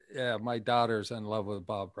Yeah, my daughter's in love with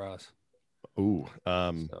Bob Ross. Ooh,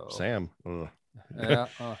 So, Sam. yeah,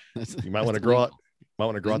 You might want to grow out. Might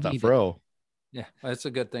want to grow out that fro. yeah, it's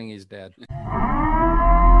a good thing he's dead. From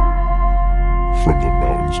the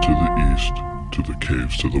mountains to the east, to the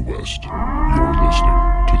caves to the west, you're listening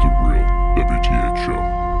to The Real WTH Show.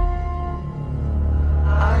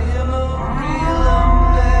 I am a real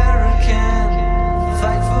American,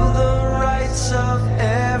 fight for the rights of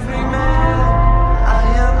every man. I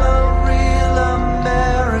am a real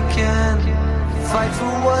American, fight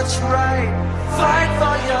for what's right, fight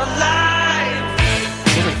for your life.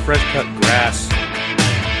 It's like fresh cut grass,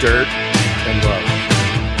 dirt, and love.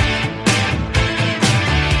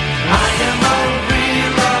 I am a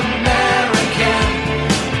real American,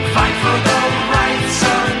 fight for the rights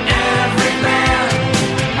of every man.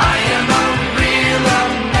 I am a real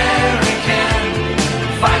American,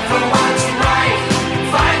 fight for what's right,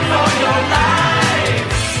 fight for your life.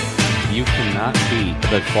 You cannot beat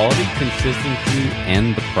the quality, consistency,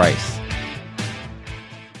 and the price.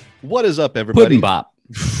 What is up, everybody? Puddin' Bop.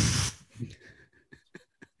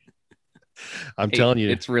 I'm telling you,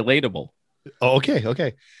 it's relatable. Oh,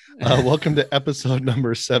 okay. Welcome to episode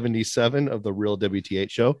number 77 of the Real WTH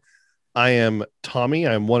Show. I am Tommy.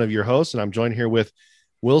 I'm one of your hosts, and I'm joined here with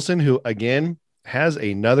Wilson, who again has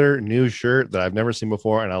another new shirt that I've never seen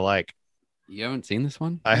before, and I like. You haven't seen this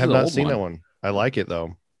one? I have not seen that one. I like it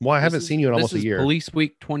though. Well, I haven't seen you in almost a year. Police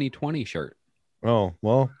Week 2020 shirt. Oh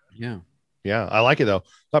well, yeah. I like it though.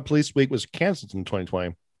 Thought Police Week was canceled in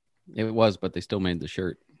 2020. It was, but they still made the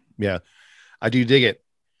shirt. Yeah, I do dig it,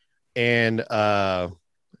 and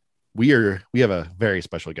we have a very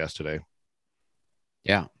special guest today.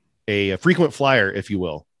 Yeah, a frequent flyer, if you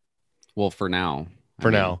will. Well, for now.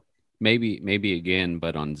 Now, maybe again,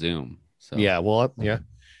 but on Zoom. So yeah, well, yeah,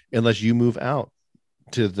 unless you move out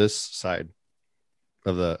to this side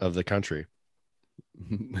of the country.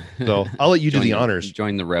 So I'll let you do the honors.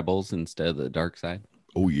 Join the rebels instead of the dark side.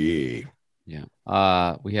 Oh yeah.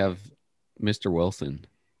 We have Mr. Wilson,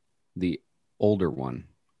 the older one.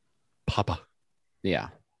 Papa. Yeah.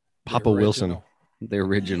 Papa Wilson. The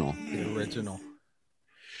original.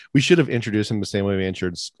 We should have introduced him the same way we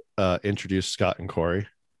introduced Scott and Corey.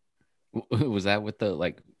 Was that with the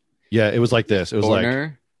like? Yeah, it was like this. It was corner?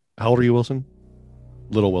 Like, how old are you, Wilson?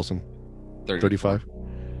 Little Wilson. 35.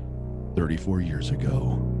 34 years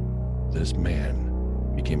ago, this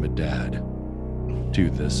man became a dad to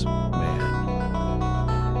this man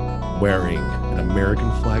wearing an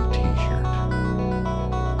American flag t-shirt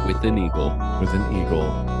with an eagle.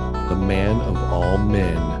 The man of all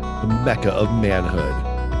men, the mecca of manhood,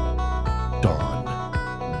 Don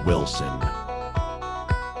Wilson.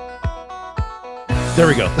 There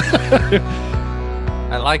we go.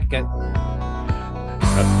 I like it.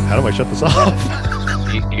 How do I shut this off?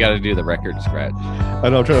 You got to do the record scratch. I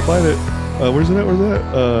know. I'm trying to find it. Where's it at?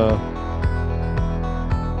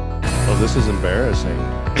 Oh, this is embarrassing.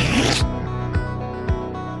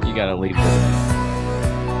 You got to leave this.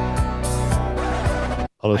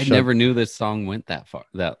 I never knew this song went that far.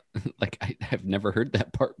 I have never heard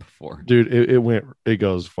that part before. Dude, it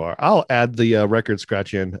goes far. I'll add the record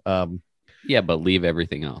scratch in. Yeah, but leave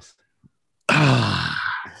everything else.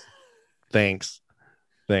 Thanks.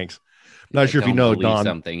 Not sure if you know Don.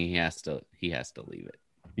 Something he has to leave it.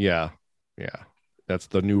 Yeah. That's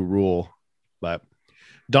the new rule. But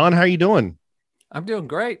Don, how are you doing? I'm doing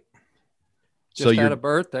great. Just had a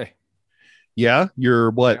birthday. Yeah, you're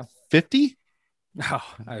what, 50?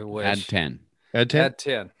 Oh, I wish. Add 10. Add 10? Add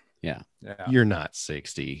 10. Yeah. You're not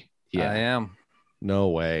 60. Yeah. I am. No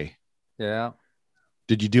way. Yeah.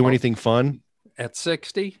 Did you do anything fun? At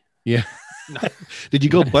 60? Yeah. No. Did you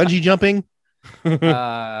go bungee jumping?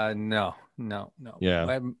 No.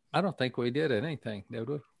 Yeah. I don't think we did anything, did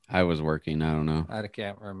we? I was working. I don't know. I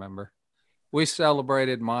can't remember. We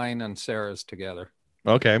celebrated mine and Sarah's together.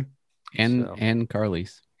 Okay. And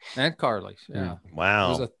Carly's. And Carly's. Yeah.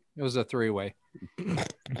 Wow. It was a three-way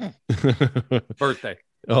birthday.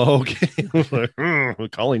 Oh, okay.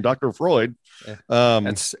 Calling Dr. Freud. Yeah.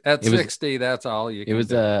 At 60, that's all you can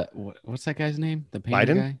do. What's that guy's name? The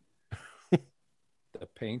painter Biden? guy? The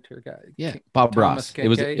painter guy. Yeah. Bob Ross.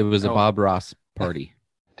 KK? It was a Bob Ross party.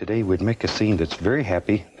 Today we'd make a scene that's very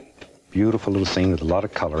happy, beautiful little scene with a lot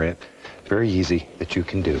of color in it. Very easy that you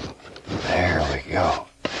can do. There we go.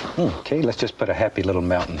 Okay, let's just put a happy little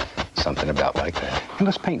mountain, something about like that. And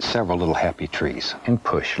let's paint several little happy trees. And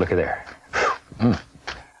push, look at there.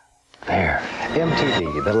 There.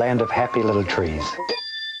 MTV, the land of happy little trees.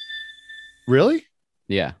 Really?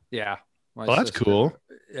 Yeah. Yeah. Well, that's cool.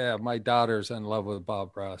 Yeah, my daughter's in love with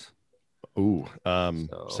Bob Ross. Ooh,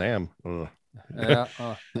 Sam. Yeah.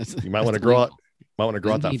 You might want to grow out. Might want to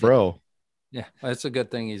grow out that fro. Yeah. It's a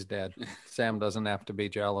good thing he's dead. Sam doesn't have to be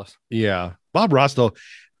jealous. Yeah. Bob Ross, though,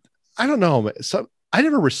 I don't know. I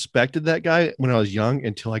never respected that guy when I was young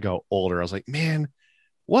until I got older. I was like, man,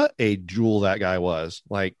 what a jewel that guy was.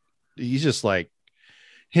 Like, he's just like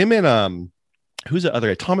him and who's the other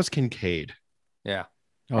guy? Thomas Kincaid. Yeah.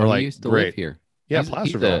 Or like he used to great. live here. Yeah, He's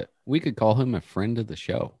Placerville. we could call him a friend of the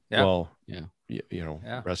show. Yeah. Well, Yeah. you know,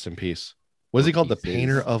 Yeah. rest in peace. Was he called the Pieces.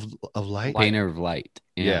 painter of light? Painter of light.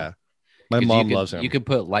 Yeah. My 'Cause mom you could, loves him. You could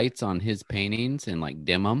put lights on his paintings and like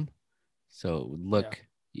dim them, so it would look.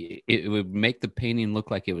 It would make the painting look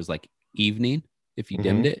like it was like evening if you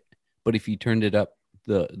dimmed it, but if you turned it up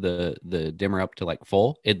the dimmer up to like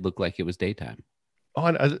full, it looked like it was daytime. Oh,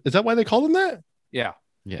 is that why they called him that? Yeah.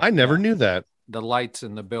 Yeah. I never knew that. The lights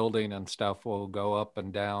in the building and stuff will go up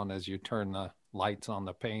and down as you turn the lights on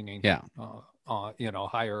the painting. Yeah.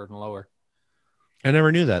 Higher and lower. I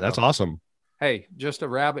never knew that. That's awesome. Hey, just a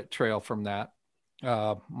rabbit trail from that.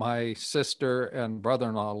 My sister and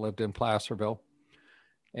brother-in-law lived in Placerville,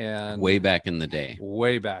 and Way back in the day,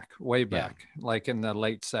 way back, like in the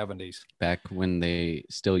late 70s. back when they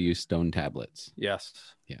still used stone tablets. Yes.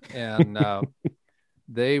 Yeah. And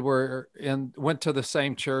they went to the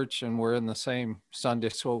same church and were in the same Sunday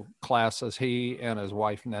school class as he and his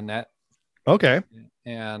wife Nanette. Okay.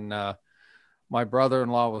 And my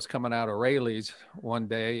brother-in-law was coming out of Rayleigh's one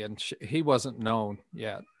day, and he wasn't known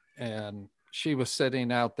yet. And she was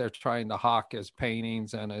sitting out there trying to hawk his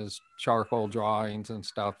paintings and his charcoal drawings and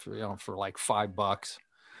stuff, for like $5.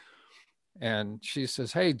 And she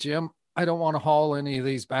says, "Hey, Jim, I don't want to haul any of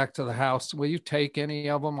these back to the house. Will you take any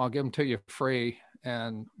of them? I'll give them to you free."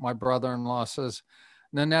 And my brother-in-law says,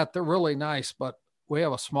 "Nanette, they're really nice, but we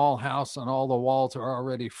have a small house and all the walls are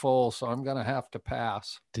already full, so I'm going to have to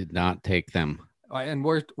pass." Did not take them. And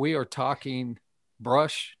we are talking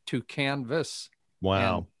brush to canvas.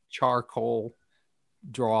 Wow. And charcoal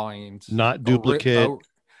drawings. Not duplicate.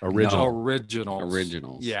 Original.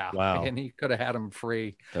 Originals. Yeah. Wow. And he could have had them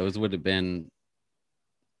free. Those would have been.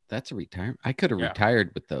 That's a retirement. I could have Yeah.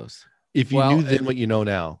 retired with those. If you knew then what you know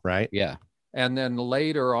now, right? Yeah. And then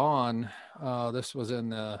later on, this was in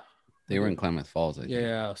the They were in Klamath Falls. I think.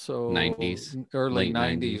 Yeah, so 90s, early late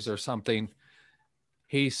 90s 90s. or something.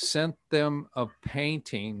 He sent them a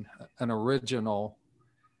painting, an original,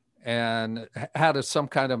 and had some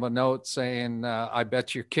kind of a note saying, "I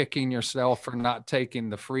bet you're kicking yourself for not taking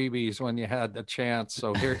the freebies when you had the chance.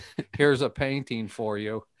 So here's a painting for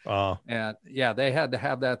you." And yeah, they had to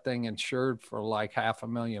have that thing insured for like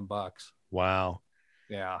 $500,000. Wow.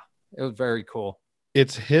 Yeah, it was very cool.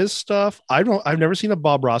 It's his stuff. I've never seen a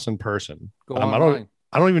Bob Ross in person. Go I online.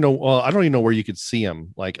 don't even know. Well, I don't even know where you could see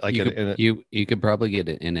him. You could probably get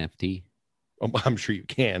an NFT. I'm sure you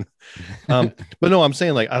can. But no, I'm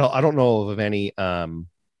saying like I don't know of any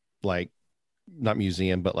like not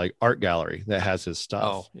museum, but like art gallery that has his stuff.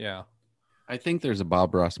 Oh yeah. I think there's a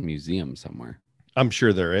Bob Ross museum somewhere. I'm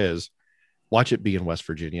sure there is. Watch it be in West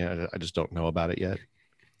Virginia. I just don't know about it yet.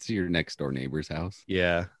 It's your next door neighbor's house.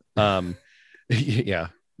 Yeah. Yeah,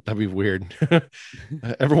 that'd be weird.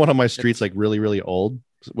 Everyone on my street's like really, really old,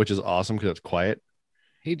 which is awesome because it's quiet.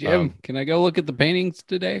 Hey Jim, can I go look at the paintings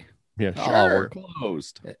today? Yeah, Oh, sure. we're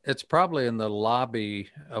closed. It's probably in the lobby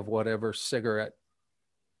of whatever cigarette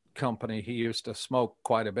company he used to smoke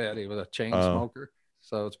quite a bit. He was a chain smoker.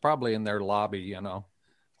 So it's probably in their lobby, Well,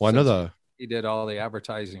 I know he did all the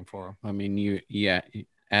advertising for him. I mean, you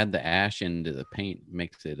add the ash into the paint,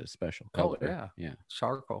 makes it a special color. Yeah.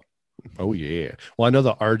 Charcoal. Oh yeah. Well, I know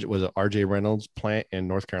the RJ Reynolds plant in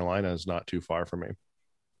North Carolina is not too far from me.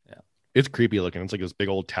 Yeah. It's creepy looking. It's like this big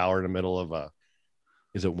old tower in the middle of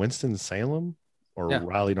is it Winston-Salem or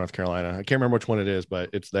Raleigh, North Carolina? I can't remember which one it is, but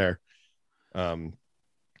it's there.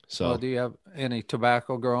 So do you have any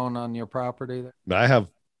tobacco growing on your property there? But I have a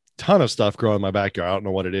ton of stuff growing in my backyard. I don't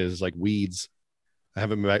know what it is, like weeds. I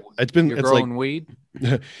haven't been back. You're growing weed?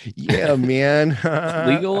 Yeah, man.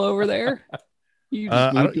 Legal over there? You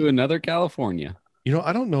just moved to another California.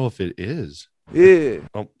 I don't know if it is. Yeah.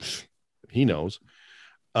 Oh, he knows.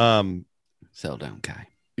 Sell down, Kai.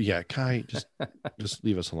 Yeah, Kai, just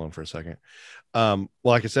leave us alone for a second. Well,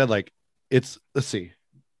 like I said, like let's see.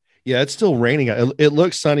 Yeah, it's still raining. It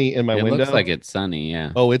looks sunny in my window. It looks like it's sunny,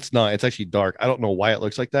 yeah. Oh, it's not. It's actually dark. I don't know why it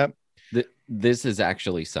looks like that. This is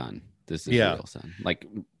actually sun. This is real sun. Like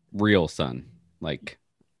real sun. Like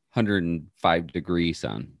 105-degree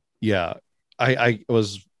sun. Yeah. I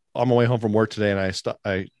was on my way home from work today and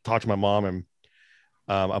I talked to my mom and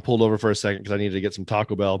I pulled over for a second because I needed to get some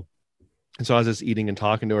Taco Bell. And so I was just eating and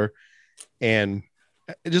talking to her and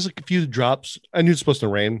just a few drops. I knew it's supposed to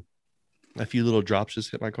rain. A few little drops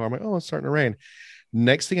just hit my car. I'm like, oh, it's starting to rain.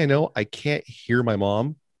 Next thing I know, I can't hear my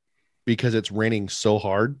mom because it's raining so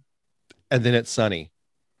hard. And then it's sunny.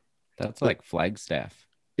 That's like Flagstaff.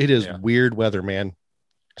 It is Yeah. weird weather, man.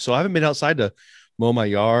 So I haven't been outside to mow my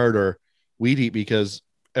yard or weed eat because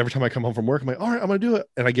every time I come home from work, I'm like, all right, I'm going to do it.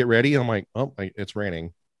 And I get ready and I'm like, oh, it's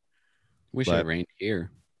raining. Wish But- it rained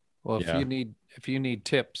here. Well, Yeah. if you need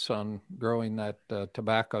tips on growing that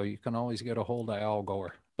tobacco, you can always get a hold of Al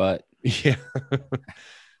Gore. But Yeah.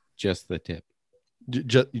 just the tip.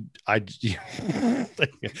 Just, I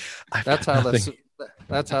That's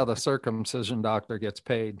how the circumcision doctor gets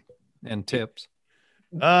paid in tips.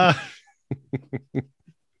 Man,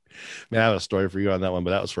 I have a story for you on that one,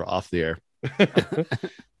 but that was for off the air.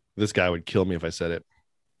 This guy would kill me if I said it.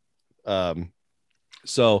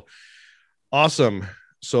 So awesome.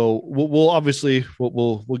 So we'll obviously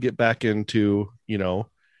we'll get back into, you know,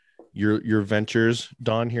 your ventures,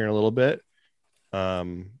 Don, here in a little bit.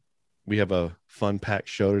 We have a fun packed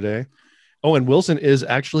show today. Oh, and Wilson is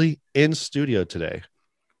actually in studio today.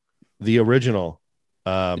 The original,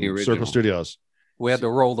 Circle original. Studios. We had to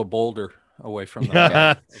roll the boulder away from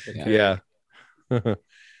the Yeah. Yeah.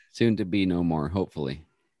 Soon to be no more, hopefully.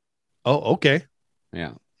 Oh, okay.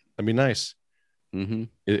 Yeah. That'd be nice. Mm-hmm.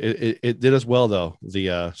 It did us well though.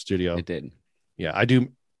 The studio. It did. Yeah, I do.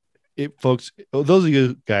 It, folks. Those of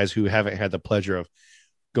you guys who haven't had the pleasure of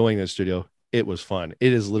going to the studio, it was fun.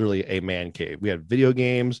 It is literally a man cave. We had video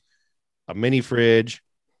games, a mini fridge,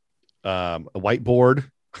 a whiteboard,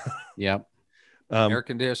 Yep. air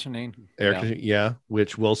conditioning yeah,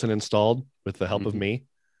 which Wilson installed with the help of me,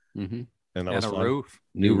 Mm-hmm. and that and was a fun. roof.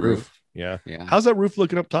 New roof. Yeah. Yeah. How's that roof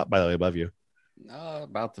looking up top, by the way, above you?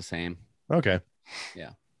 About the same. Okay.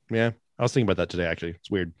 Yeah. Yeah. I was thinking about that today. Actually, it's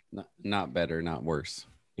weird. Not better, not worse.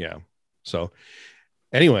 Yeah. So,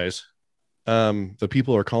 anyways, the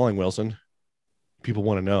people are calling, Wilson. People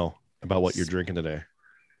want to know about what you're drinking today.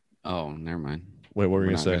 Oh, never mind. What were we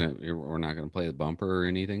going to say? We're not going to play the bumper or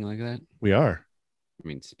anything like that. We are. I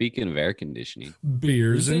mean, speaking of air conditioning,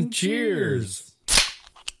 Beers and cheers.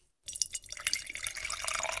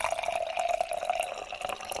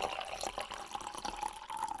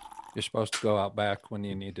 You're supposed to go out back when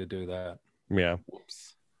you need to do that. Yeah.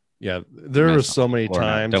 whoops. Yeah. There are so many Or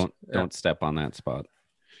not. times. Don't step on that spot.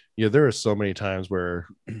 Yeah. There are so many times where,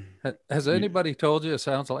 Has anybody told you it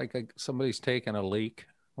sounds like somebody's taking a leak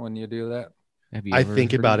when you do that? Have you I ever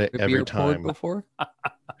think heard about it a every beer poured time. before?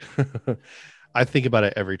 I think about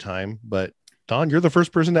it every time, but Don, you're the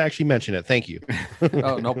first person to actually mention it. Thank you.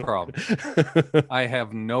 Oh, no problem. I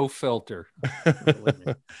have no filter. Believe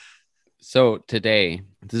me. So today,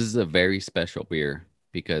 this is a very special beer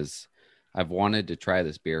because I've wanted to try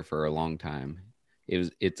this beer for a long time.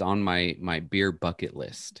 It's on my beer bucket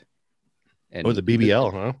list. And Oh, the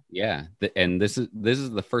BBL, huh? Yeah, and this is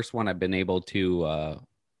the first one I've been able to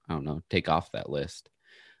I don't know, take off that list.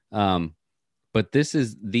 But this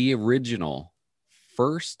is the original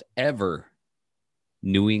first ever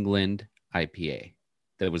New England IPA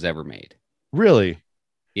that was ever made. Really?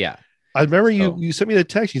 Yeah. I remember So- you sent me the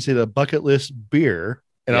text. You said a bucket list beer,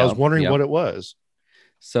 and I was Yep, wondering yep. what it was.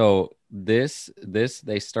 So this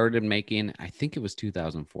they started making, I think it was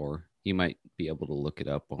 2004. You might be able to look it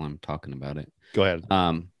up while I'm talking about it. Go ahead.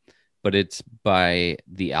 But it's by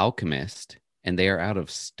The Alchemist, and they are out of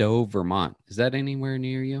Stowe, Vermont. Is that anywhere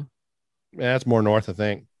near you? Yeah, it's more north, I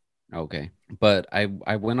think. Okay. But I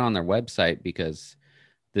went on their website because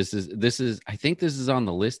this is I think this is on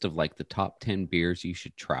the list of like the top 10 beers you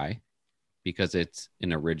should try because it's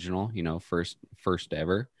an original, you know, first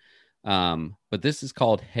ever. But this is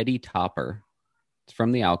called Heady Topper. It's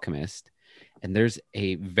from The Alchemist. And there's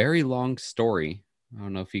a very long story. I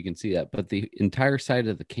don't know if you can see that, but the entire side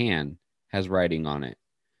of the can has writing on it.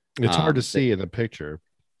 It's hard to the- see in the picture.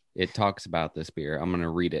 It talks about this beer. I'm going to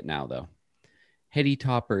read it now, though. Heady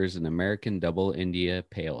Topper is an American double India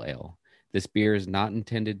pale ale. This beer is not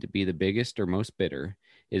intended to be the biggest or most bitter.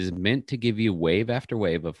 It is meant to give you wave after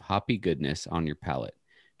wave of hoppy goodness on your palate.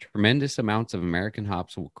 Tremendous amounts of American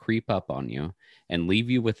hops will creep up on you and leave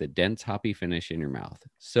you with a dense hoppy finish in your mouth.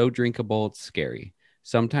 So drinkable, it's scary.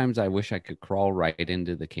 Sometimes I wish I could crawl right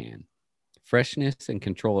into the can. Freshness and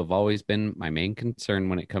control have always been my main concern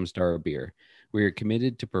when it comes to our beer. We are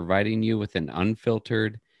committed to providing you with an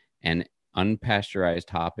unfiltered and unpasteurized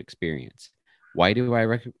hop experience. Why do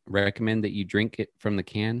I recommend that you drink it from the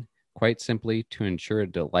can? Quite simply to ensure a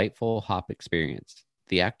delightful hop experience.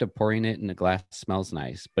 The act of pouring it in a glass smells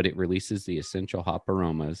nice, but it releases the essential hop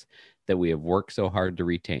aromas that we have worked so hard to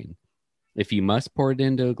retain. If you must pour it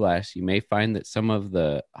into a glass, you may find that some of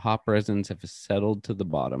the hop resins have settled to the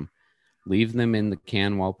bottom. Leave them in the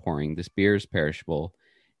can while pouring. This beer is perishable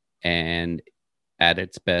and at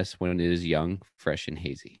its best when it is young, fresh, and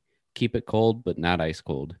hazy. Keep it cold, but not ice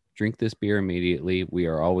cold. Drink this beer immediately. We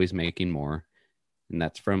are always making more. And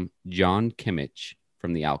that's from John Kimmich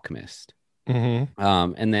from The Alchemist. Mm-hmm.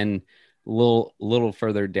 And then a little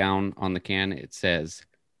further down on the can, it says,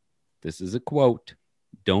 this is a quote,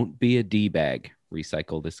 "Don't be a D-bag.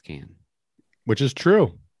 Recycle this can." Which is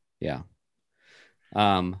true. Yeah.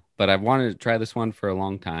 But I've wanted to try this one for a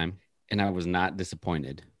long time, and I was not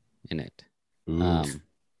disappointed in it.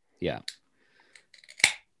 Yeah.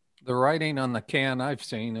 The writing on the can I've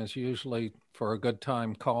seen is usually for a good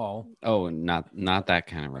time call. Oh, not that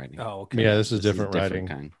kind of writing. Oh, okay. Yeah, this is different different writing.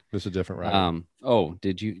 kind. This is different writing. Oh,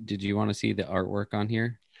 did you want to see the artwork on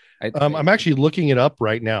here? I'm actually looking it up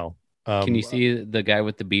right now. Can you see the guy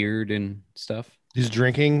with the beard and stuff? He's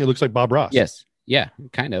drinking. It looks like Bob Ross. Yes. Yeah,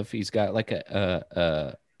 kind of. He's got like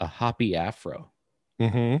a hoppy afro.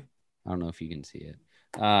 Mm-hmm. I don't know if you can see it.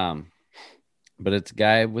 But it's a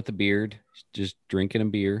guy with a beard just drinking a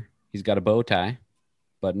beer. He's got a bow tie,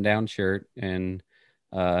 button-down shirt, and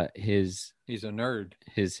he's a nerd.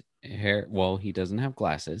 His hair, well, he doesn't have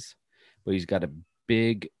glasses, but he's got a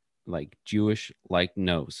big, like, Jewish-like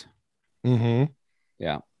nose. Mm-hmm.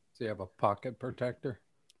 Yeah. Does he have a pocket protector?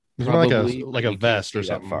 Probably like a vest or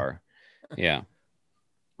something. Far. Yeah.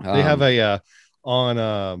 They have a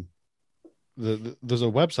there's a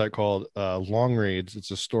website called Long Reads.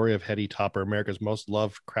 It's a story of Hetty Topper, America's most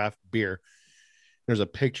loved craft beer. There's a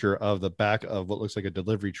picture of the back of what looks like a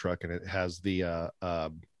delivery truck, and it has the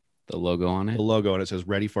logo on it. The logo, and it says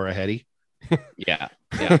 "Ready for a Hetty." Yeah.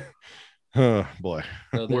 Yeah. Oh boy,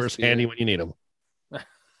 so where's handy when you need them?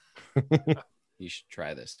 You should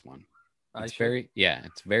try this one. It's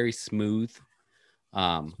very smooth.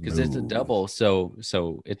 Because it's a double, so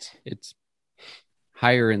it's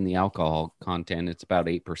higher in the alcohol content. It's about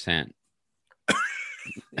 8%.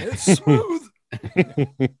 It's smooth.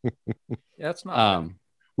 That's not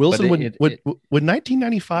Wilson. Would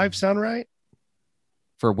 1995 sound right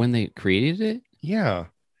for when they created it? Yeah,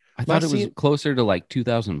 I thought it was closer to like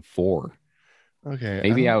 2004. Okay,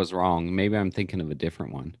 maybe I was wrong. Maybe I'm thinking of a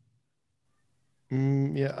different one.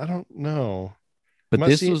 Yeah, I don't know. But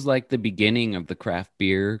this was like the beginning of the craft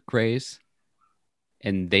beer craze,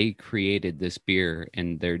 and they created this beer,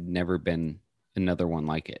 and there'd never been another one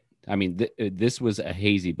like it. I mean, this was a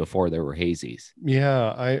hazy before there were hazies.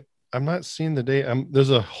 Yeah, I'm not seeing the date.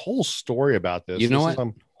 There's a whole story about this. You know what?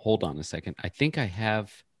 Hold on a second. I think I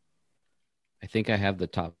have the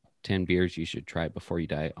top 10 beers you should try before you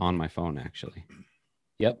die on my phone, actually.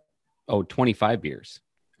 Yep. Oh, 25 beers.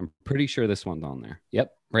 I'm pretty sure this one's on there.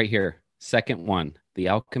 Yep, right here. Second one, The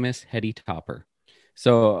Alchemist Hetty Topper.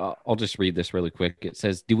 So I'll just read this really quick. It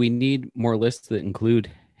says, do we need more lists that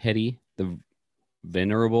include Hetty, the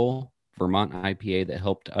venerable Vermont IPA that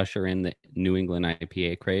helped usher in the New England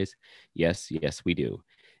IPA craze? Yes, we do.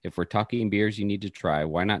 If we're talking beers you need to try,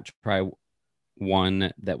 why not try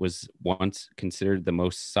one that was once considered the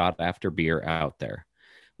most sought after beer out there?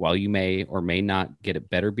 While you may or may not get a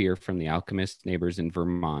better beer from the Alchemist neighbors in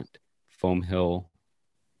Vermont, Foam Hill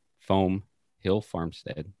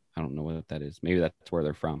Farmstead. I don't know what that is. Maybe that's where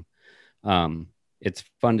they're from. It's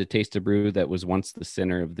fun to taste a brew that was once the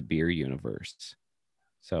center of the beer universe.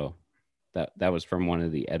 So that was from one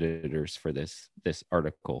of the editors for this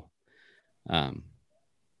article. But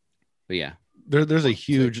yeah, there's a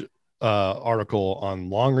huge article on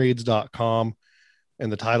longreads.com,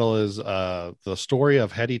 and the title is the story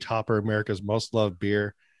of Hetty Topper, America's most loved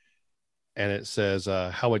beer. And it says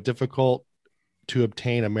how a difficult to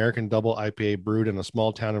obtain American double IPA brewed in a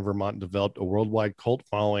small town in Vermont developed a worldwide cult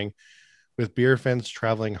following, with beer fans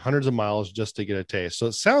traveling hundreds of miles just to get a taste. So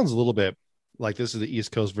it sounds a little bit like this is the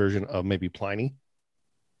East Coast version of maybe Pliny.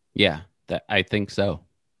 Yeah, that I think so.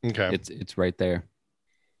 Okay, it's right there.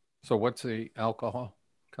 So what's the alcohol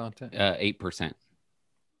content? 8%.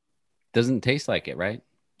 Doesn't taste like it, right?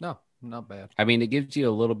 No, not bad. I mean, it gives you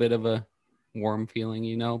a little bit of a warm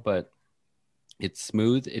feeling, but it's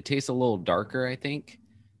smooth. It tastes a little darker, I think.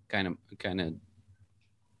 Kind of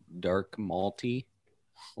dark malty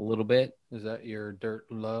a little bit. Is that your dirt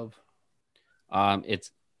love?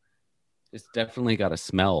 It's definitely got a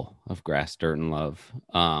smell of grass, dirt, and love.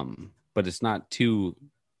 But it's not too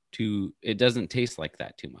it doesn't taste like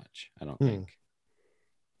that too much, I don't think.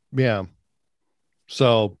 Yeah.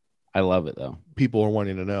 So I love it though. People are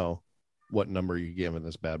wanting to know what number you giving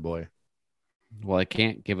this bad boy. Well, I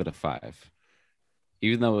can't give it a 5.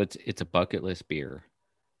 Even though it's a bucket list beer,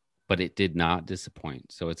 but it did not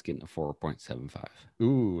disappoint. So it's getting a 4.75.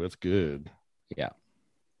 Ooh, that's good. Yeah.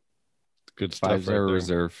 Good stuff. 5s right are there.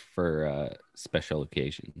 reserved for special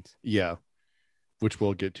occasions. Yeah, which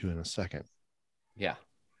we'll get to in a second. Yeah.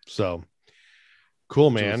 So cool,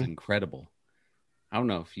 Which was man. incredible. I don't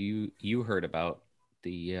know if you heard about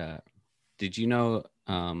the did you know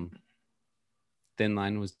Thin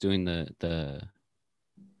Line was doing the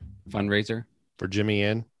fundraiser For Jimmy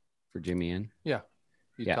in. for Jimmy In? You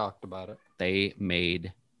Yeah. talked about it. They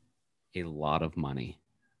made a lot of money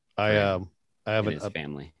I have in an his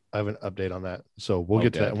family. I have an update on that. So we'll Oh,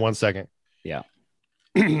 get to that good. in 1 second. Yeah.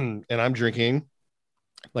 And I'm drinking,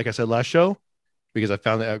 like I said last show, because I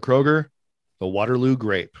found it at Kroger, the Waterloo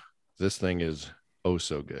Grape. This thing is oh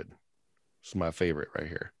so good. This is my favorite right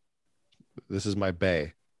here. This is my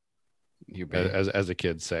bay, Your baby. as the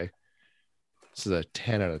kids say. This is a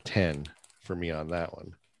 10 out of 10 for me on that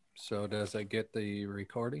one. So does it get the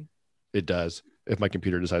recording? It does, if my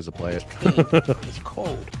computer decides to play it. It's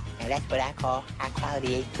cold, and that's what I call high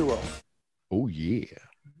quality H2O. Oh yeah.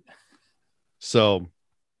 So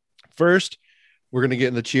first we're gonna get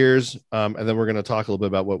in the cheers, and then we're gonna talk a little bit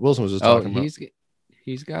about what Wilson was just Oh, talking about.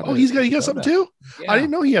 he's got Oh, he got something too? Yeah. I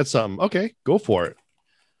didn't know he had something. Okay, go for it.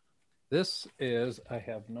 This is, I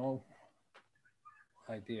have no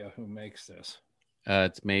idea who makes this.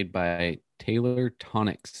 It's made by Taylor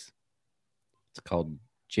Tonics. It's called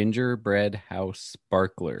Gingerbread House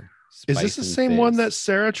Sparkler. Is Spice this the and same one Fizz. that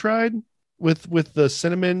Sarah tried with the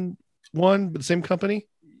cinnamon one, but the same company?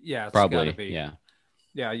 Yeah, it's Probably, gotta be. yeah.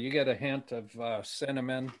 Yeah, you get a hint of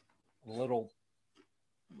cinnamon, a little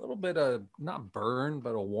bit of not burn,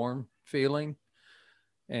 but a warm feeling.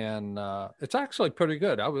 And it's actually pretty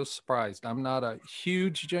good. I was surprised. I'm not a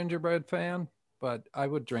huge gingerbread fan, but I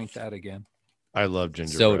would drink that again. I love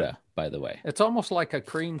gingerbread. Soda, by the way. It's almost like a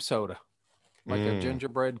cream soda, like a Mm.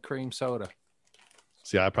 gingerbread cream soda.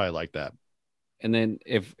 See, I probably like that. And then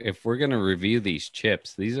if we're gonna review these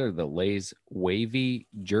chips, these are the Lay's wavy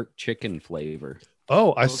jerk chicken flavor.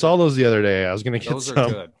 Oh, I Those saw those the other day. I was gonna get Those are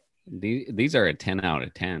some. good. These are a 10 out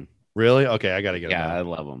of 10. Really? Okay, I gotta get Yeah, I them.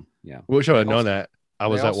 love them. Yeah. Wish I would have known Also- that. I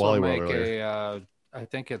was They at also Wally make World earlier. I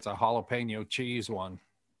think it's a jalapeno cheese one.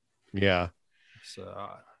 Yeah.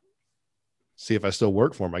 So See if I still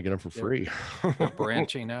work for them. I get them for free. they're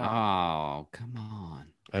branching out. Oh, come on.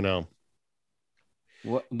 I know.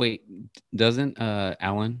 What? Wait, doesn't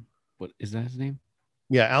Alan? What is that his name?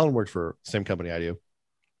 Yeah, Alan worked for the same company I do.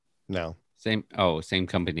 No. Same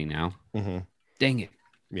company now. hmm Dang it.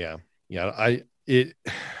 Yeah.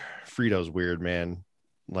 Frito's weird, man.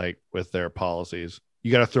 Like with their policies,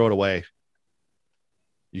 you got to throw it away.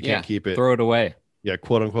 You can't keep it. Throw it away. Yeah,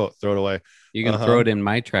 quote unquote, throw it away. You can Uh-huh. throw it in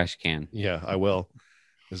my trash can. Yeah, I will.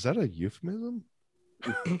 Is that a euphemism?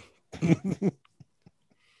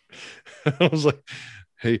 I was like,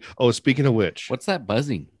 hey, oh, speaking of which, What's that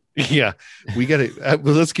buzzing? yeah, we got to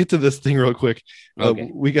let's get to this thing real quick.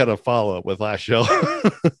 Okay. We got to follow up with last show.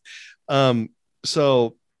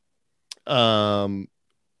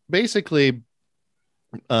 Basically,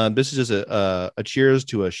 this is just a cheers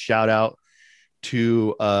to a shout out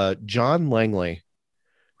to John Langley,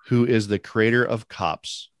 who is the creator of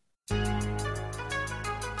Cops.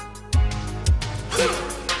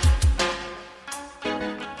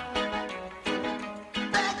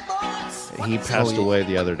 He passed away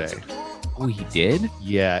the other day. Oh, he did?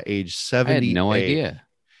 Yeah, age I had 78. no idea.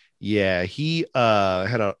 Yeah, he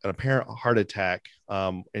had an apparent heart attack,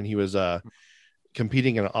 and he was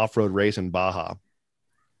competing in an off-road race in Baja.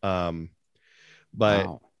 But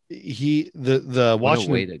Wow. the What a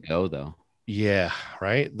Washington, way to go, though. yeah,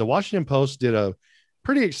 right. The Washington Post did a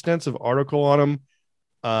pretty extensive article on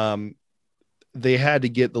him. They had to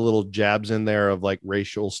get the little jabs in there of like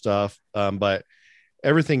racial stuff, but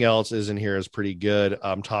everything else is in here is pretty good.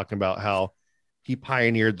 I'm talking about how he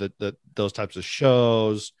pioneered those types of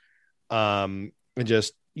shows, and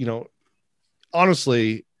just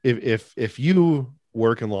honestly, if you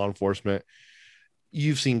work in law enforcement,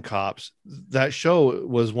 you've seen Cops. That show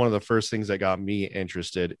was one of the first things that got me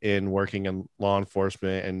interested in working in law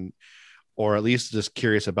enforcement, or at least just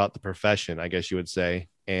curious about the profession, I guess you would say.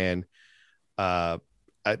 And I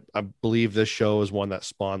believe this show is one that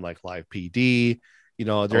spawned like Live PD.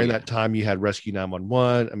 During that time, you had Rescue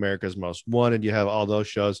 911, America's Most Wanted. You have all those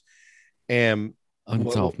shows, and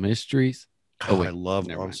Unsolved Mysteries. I love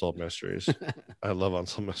never mind. Unsolved Mysteries. I love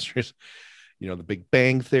Unsolved Mysteries. The Big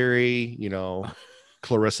Bang Theory.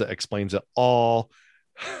 Clarissa Explains It All.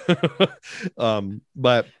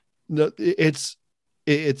 But no, it's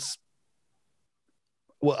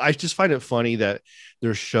well, I just find it funny that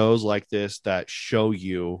there's shows like this that show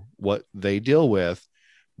you what they deal with,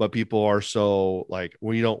 but people are so like,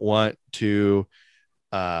 we don't want to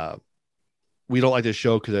we don't like this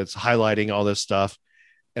show because it's highlighting all this stuff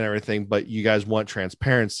and everything, but you guys want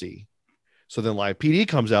transparency. So then Live PD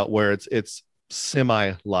comes out where it's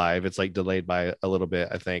semi live. It's like delayed by a little bit,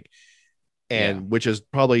 I think. And which is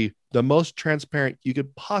probably the most transparent you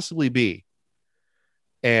could possibly be.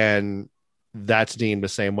 And that's deemed the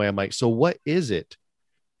same way. I'm like, so what is it?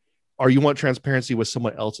 Or you want transparency with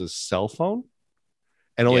someone else's cell phone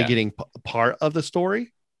and only getting part of the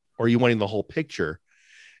story? Or are you wanting the whole picture?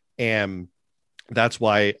 And that's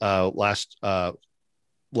why last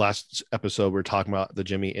episode we were talking about the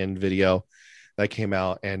Jimmy N video that came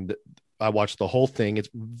out, and I watched the whole thing. It's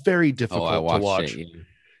very difficult to watch.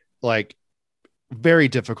 Like very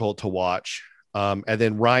difficult to watch. And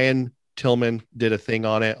then Ryan Tillman did a thing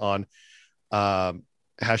on it on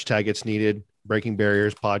hashtag It's Needed Breaking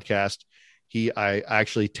Barriers podcast. I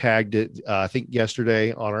actually tagged it, I think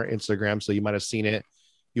yesterday on our Instagram. So you might've seen it.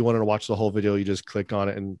 You wanted to watch the whole video. You just click on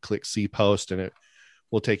it and click see post, and it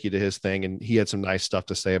will take you to his thing. And he had some nice stuff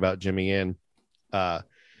to say about Jimmy N.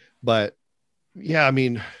 But yeah, I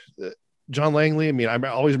mean, John Langley, I mean, I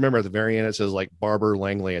always remember at the very end, it says like Barbara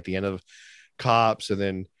Langley at the end of Cops. And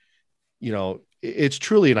then, you know, it's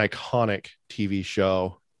truly an iconic TV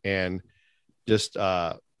show. And just,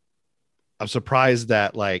 I'm surprised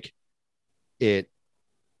that like it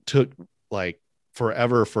took like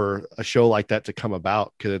forever for a show like that to come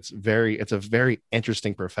about. Cause it's a very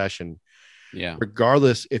interesting profession. Yeah.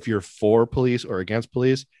 Regardless if you're for police or against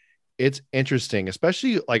police, it's interesting,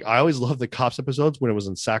 especially like I always love the Cops episodes when it was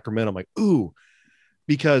in Sacramento. I'm like, ooh,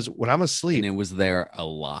 because when I'm asleep, and it was there a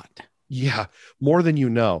lot. Yeah, more than you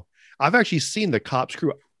know. I've actually seen the Cops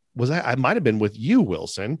crew. I might have been with you,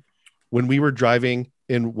 Wilson, when we were driving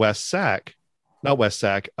in West Sac, not West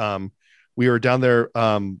Sac. We were down there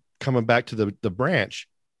coming back to the branch,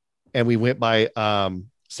 and we went by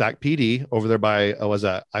Sac PD over there by was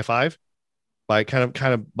that I-5, by kind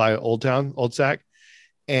of by Old Town, Old Sac.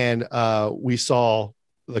 And we saw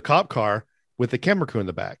the cop car with the camera crew in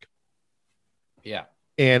the back. Yeah.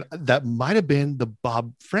 And that might have been the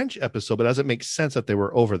Bob French episode, but it doesn't make sense that they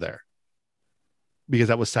were over there because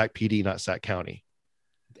that was Sac PD, not Sac County.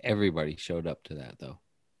 Everybody showed up to that though.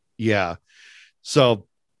 Yeah. So,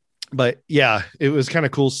 but yeah, it was kind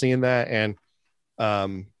of cool seeing that. And I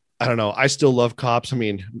don't know. I still love Cops. I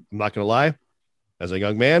mean, I'm not going to lie. As a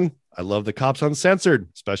young man, I love the Cops Uncensored,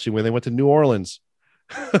 especially when they went to New Orleans.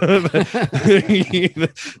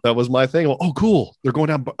 That was my thing. Oh, cool. They're going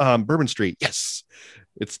down Bourbon Street. Yes.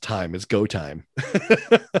 It's time. It's go time.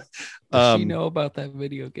 Does she know about that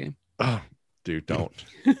video game? Oh, dude, don't.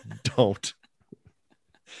 Don't.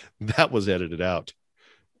 That was edited out.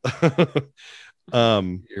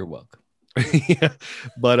 You're welcome. Yeah,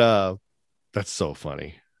 but that's so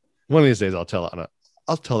funny. One of these days I'll tell it on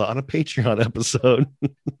a Patreon episode.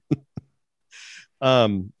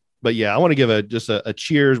 But yeah, I want to give a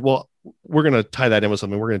cheers. Well, we're going to tie that in with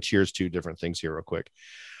something. We're going to cheers two different things here real quick.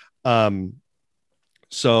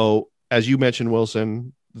 So as you mentioned,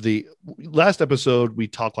 Wilson, the last episode, we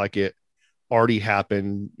talked like it already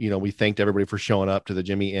happened. You know, we thanked everybody for showing up to the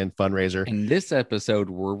Jimmy N fundraiser. In this episode,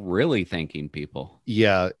 we're really thanking people.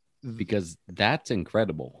 Yeah. Because that's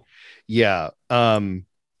incredible. Yeah. And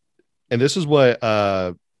this is what,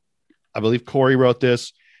 I believe Corey wrote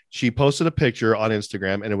this. She posted a picture on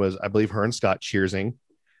Instagram, and it was, I believe, her and Scott cheersing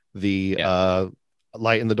the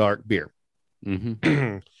light in the dark beer.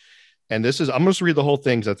 Mm-hmm. And this is, I'm going to read the whole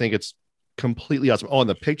thing because I think it's completely awesome. Oh, and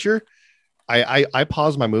the picture, I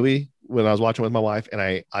paused my movie when I was watching with my wife,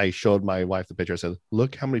 and I showed my wife the picture. I said,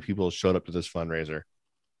 look how many people showed up to this fundraiser.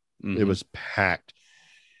 Mm-hmm. It was packed.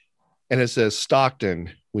 And it says,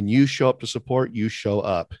 Stockton, when you show up to support, you show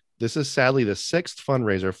up. This is sadly the 6th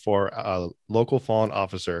fundraiser for a local fallen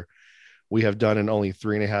officer we have done in only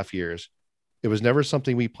 3.5 years. It was never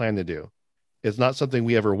something we planned to do. It's not something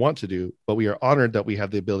we ever want to do, but we are honored that we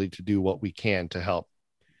have the ability to do what we can to help.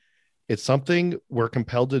 It's something we're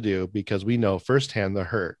compelled to do because we know firsthand the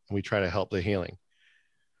hurt, and we try to help the healing.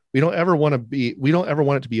 We don't ever want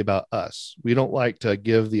it to be about us. We don't like to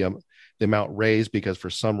give the amount raised because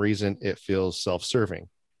for some reason it feels self-serving.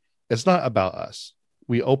 It's not about us.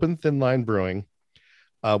 We opened Thin Line Brewing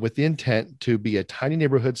with the intent to be a tiny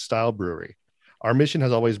neighborhood style brewery. Our mission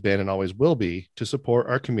has always been and always will be to support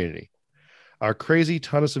our community. Our crazy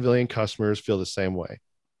ton of civilian customers feel the same way.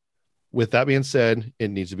 With that being said,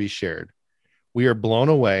 it needs to be shared. We are blown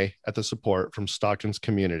away at the support from Stockton's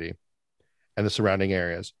community and the surrounding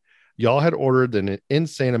areas. Y'all had ordered an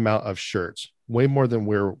insane amount of shirts, way more than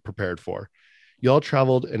we're prepared for. Y'all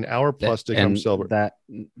traveled an hour plus to come celebrate. That,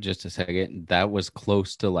 just a second, that was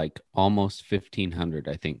close to like almost 1,500,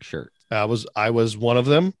 I think, shirts. I was one of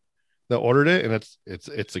them that ordered it, and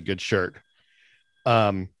it's a good shirt.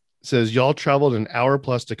 Says y'all traveled an hour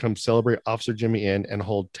plus to come celebrate Officer Jimmy in and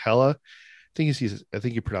hold Tella. I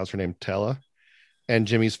think you pronounced her name Tella, and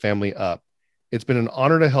Jimmy's family up. It's been an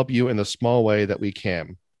honor to help you in the small way that we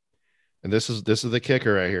can. And this is the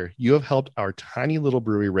kicker right here. You have helped our tiny little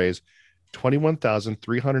brewery raise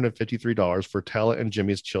 $21,353 for Tella and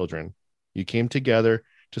Jimmy's children. You came together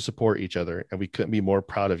to support each other, and we couldn't be more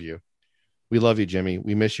proud of you. We love you, Jimmy.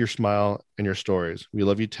 We miss your smile and your stories. We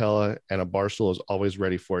love you, Tella, and a Barstool is always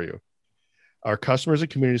ready for you. Our customers and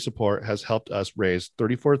community support has helped us raise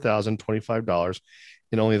 $34,025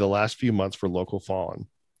 in only the last few months for local fallen.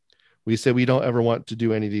 We say we don't ever want to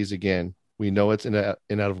do any of these again. We know it's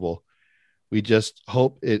inevitable. We just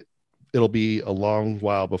hope it'll be a long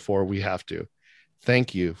while before we have to.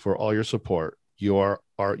 Thank you for all your support. You are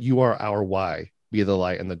our why. Be the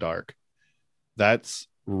light in the dark. That's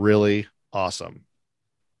really awesome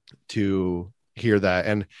to hear that.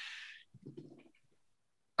 And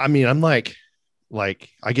I mean, I'm like I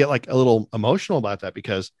get like a little emotional about that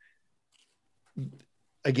because,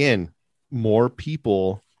 again, more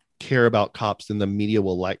people care about cops than the media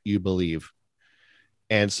will let you believe.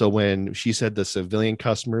 And so when she said the civilian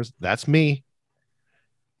customers, that's me.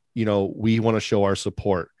 You know, we want to show our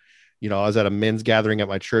support. You know, I was at a men's gathering at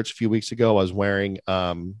my church a few weeks ago. I was wearing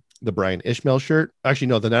the Brian Ishmael shirt. Actually,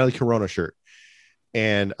 no, the Natalie Corona shirt.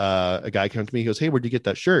 And a guy came to me, he goes, "Hey, where'd you get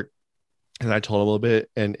that shirt?" And I told him a little bit,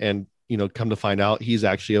 and you know, come to find out, he's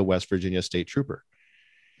actually a West Virginia state trooper.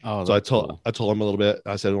 Oh, so I told him a little bit.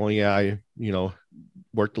 I said, "Well, yeah, I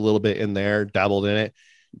worked a little bit in there, dabbled in it."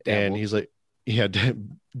 And he's like, "Yeah,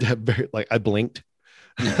 like I blinked."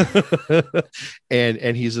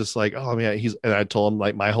 and he's just like, "Oh man," and I told him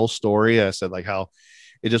like my whole story. I said like how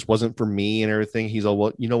it just wasn't for me and everything. He's all,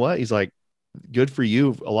 "Well, you know what?" He's like, "Good for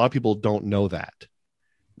you." A lot of people don't know that.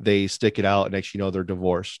 They stick it out, and next they're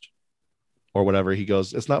divorced or whatever. He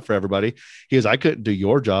goes, "It's not for everybody." He goes, "I couldn't do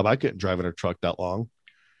your job. I couldn't drive in a truck that long."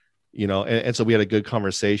 And so we had a good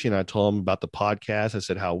conversation. I told him about the podcast. I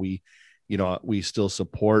said how we still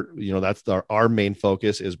support, that's our main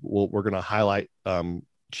focus is we're going to highlight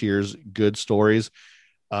Cheers good stories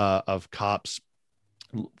of cops,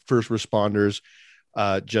 first responders,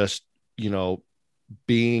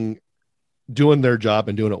 doing their job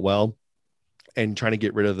and doing it well, and trying to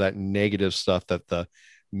get rid of that negative stuff that the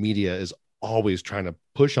media is always trying to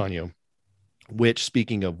push on you. Which,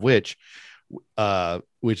 speaking of which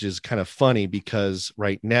is kind of funny because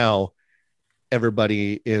right now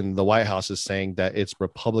everybody in the White House is saying that it's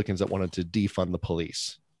Republicans that wanted to defund the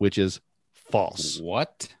police, which is false.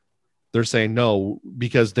 What? They're saying no,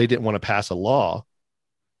 because they didn't want to pass a law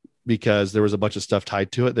because there was a bunch of stuff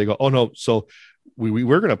tied to it. They go, "Oh no, so we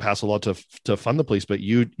were going to pass a law to fund the police, but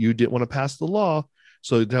you didn't want to pass the law.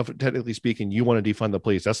 So technically speaking, you want to defund the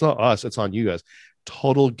police. That's not us. It's on you guys."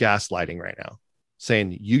 Total gaslighting right now,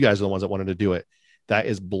 saying you guys are the ones that wanted to do it. That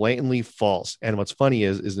is blatantly false. And what's funny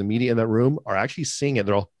is the media in that room are actually seeing it.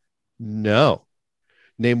 They're all, "No,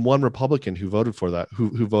 name one Republican who voted for that,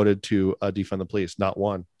 who voted to defund the police." Not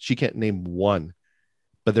one. She can't name one,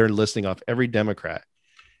 but they're listing off every Democrat.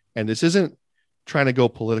 And this isn't trying to go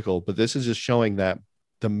political, but this is just showing that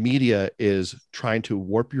the media is trying to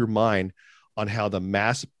warp your mind on how the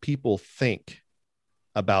mass people think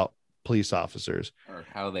about police officers, or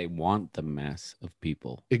how they want the mass of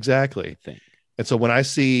people. Exactly. I think. And so when I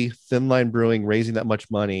see Thin Line Brewing raising that much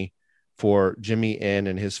money for Jimmy N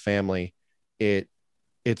and his family, it's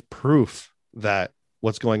proof that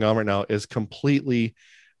what's going on right now is completely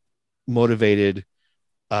motivated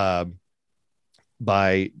by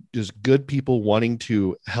just good people wanting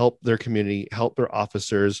to help their community, help their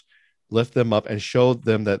officers, lift them up, and show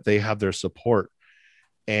them that they have their support.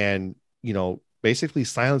 And, basically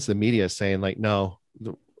silence the media saying like, "No,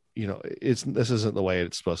 this isn't the way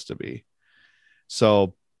it's supposed to be."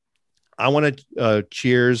 So I want to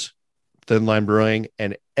cheers Thin Line Brewing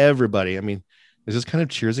and everybody. I mean, this is kind of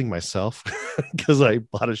cheersing myself because I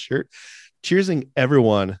bought a shirt. Cheersing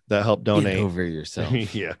everyone that helped donate. Get over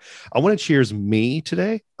yourself. Yeah. I want to cheers me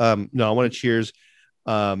today. No, I want to cheers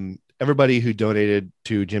everybody who donated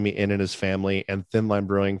to Jimmy N and his family and Thin Line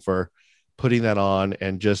Brewing for putting that on,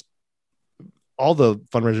 and just all the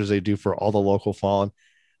fundraisers they do for all the local fallen.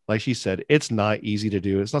 Like she said, it's not easy to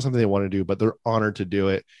do. It's not something they want to do, but they're honored to do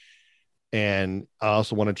it. And I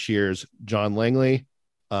also want to cheers John Langley,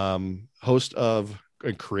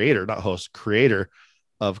 creator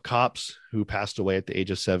of Cops, who passed away at the age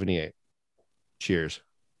of 78. Cheers.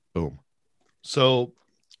 Boom. So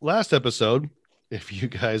last episode, if you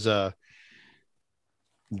guys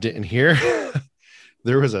didn't hear,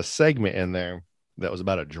 there was a segment in there that was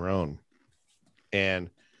about a drone. and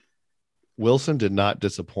Wilson did not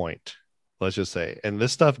disappoint. Let's just say, and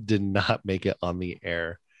this stuff did not make it on the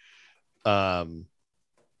air. Some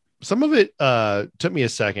of it took me a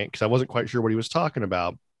second because I wasn't quite sure what he was talking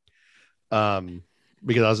about.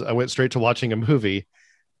 Because I went straight to watching a movie,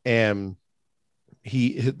 and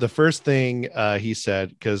the first thing he said,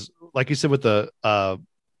 because like you said with the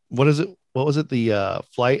what was it the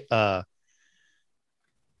flight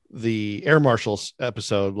the air marshals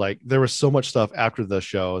episode, like there was so much stuff after the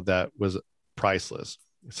show that was priceless.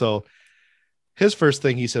 So his first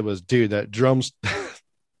thing he said was, dude, that drone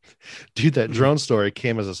story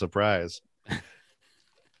came as a surprise.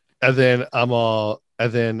 And then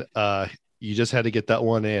you just had to get that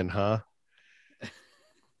one in, huh?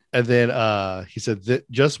 And then he said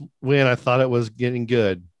that just when I thought it was getting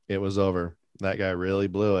good, it was over. That guy really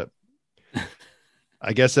blew it.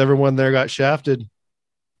 I guess everyone there got shafted.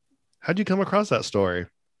 How'd you come across that story?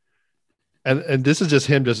 And this is just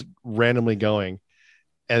him just randomly going.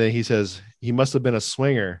 And then he says he must have been a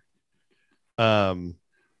swinger. And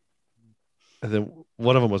then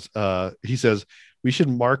one of them was he says we should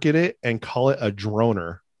market it and call it a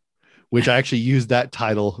droner, which I actually used that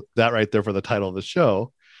right there for the title of the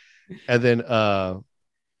show. And then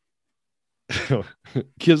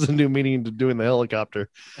gives a new meaning to doing the helicopter.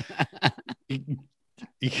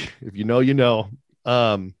 If you know, you know.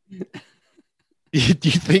 Do you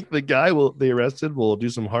think the guy they arrested will do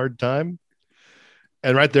some hard time?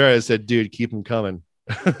 And right there I said, dude, keep him coming.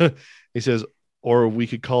 He says, or we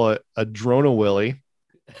could call it a Drona Willie.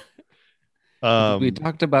 We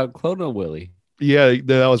talked about Clona Willie. Yeah,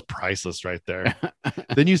 that was priceless right there.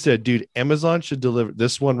 Then you said, dude, Amazon should deliver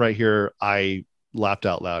this one right here. I laughed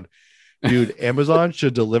out loud. Dude, Amazon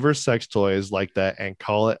should deliver sex toys like that and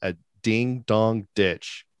call it a ding dong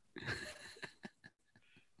ditch.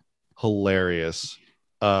 Hilarious.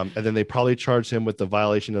 And then they probably charged him with the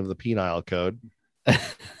violation of the penile code.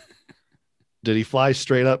 Did he fly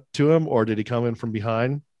straight up to him or did he come in from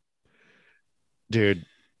behind? Dude,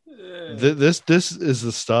 this is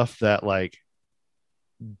the stuff that like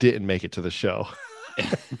didn't make it to the show.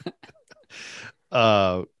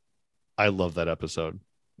 I love that episode.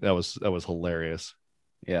 That was hilarious.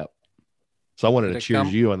 Yeah. So I wanted to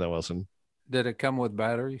cheers you on that, Wilson. Did it come with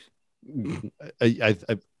batteries? I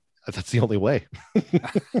that's the only way.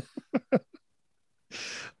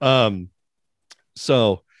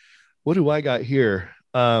 So what do I got here?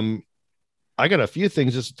 I got a few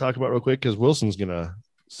things just to talk about real quick because Wilson's gonna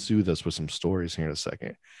soothe us with some stories here in a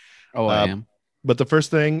second. Oh, I am. But the first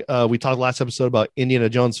thing we talked last episode about Indiana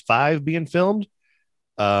Jones 5 being filmed.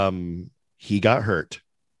 He got hurt.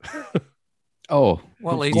 Oh,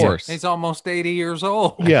 well, of course. He's almost 80 years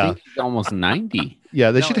old. Yeah, I think he's almost 90. Yeah,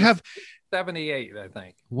 they should have 78, I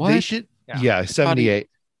think. What? They should. Yeah, 78.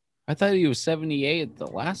 I thought he was 78 at the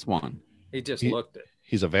last one. He just looked it.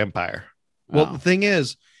 He's a vampire. Well, the thing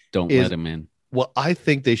is, don't let him in. What I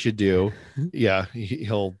think they should do, yeah,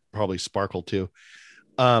 he'll probably sparkle too.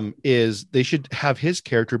 Is they should have his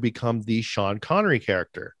character become the Sean Connery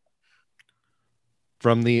character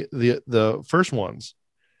from the first ones.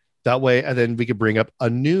 That way, and then we could bring up a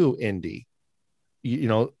new Indy. You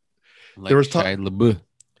know, Like there was Shia LaBeouf.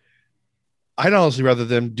 I'd honestly rather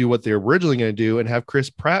them do what they're originally going to do and have Chris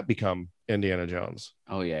Pratt become Indiana Jones.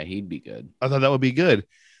 Oh yeah, he'd be good. I thought that would be good.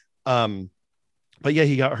 But yeah,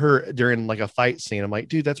 he got hurt during like a fight scene. I'm like,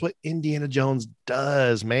 dude, that's what Indiana Jones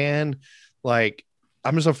does, man. Like,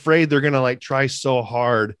 I'm just afraid they're gonna like try so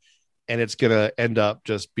hard, and it's gonna end up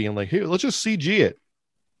just being like, here, let's just CG it.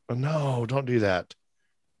 Oh, no, don't do that.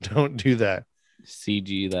 Don't do that.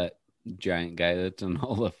 CG that giant guy that's in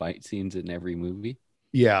all the fight scenes in every movie.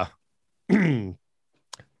 Yeah.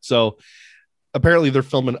 So apparently they're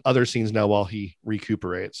filming other scenes now while he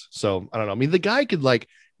recuperates. So I don't know. I mean, the guy could like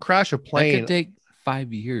crash a plane. That could take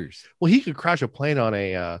 5 years. Well, he could crash a plane on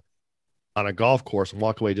a golf course and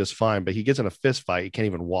walk away just fine, but he gets in a fist fight. He can't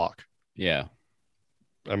even walk. Yeah.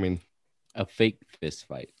 I mean, a fake fist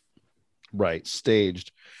fight. Right.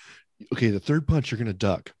 Staged. Okay. The third punch, you're going to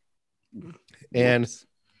duck. And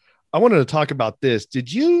I wanted to talk about this.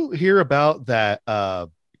 Did you hear about that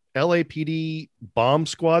LAPD bomb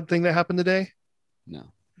squad thing that happened today? No.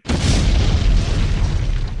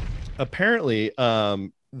 Apparently,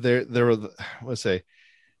 there were, let's say,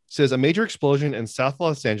 says a major explosion in South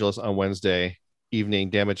Los Angeles on Wednesday evening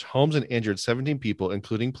damaged homes and injured 17 people,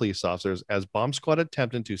 including police officers, as bomb squad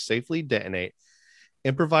attempted to safely detonate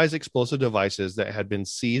improvised explosive devices that had been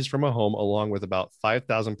seized from a home, along with about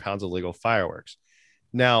 5,000 pounds of legal fireworks.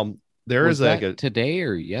 Now, there Was is like that today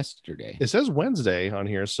or yesterday? It says Wednesday on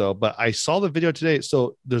here. So, but I saw the video today.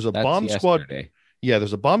 So there's a bomb squad. Yeah,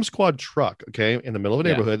 there's a bomb squad truck, okay, in the middle of a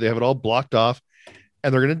Yeah. neighborhood. They have it all blocked off,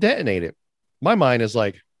 and they're going to detonate it. My mind is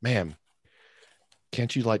like, man,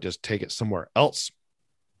 can't you like just take it somewhere else?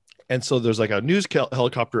 And so there's like a news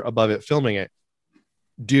helicopter above it filming it.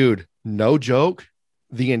 Dude, no joke.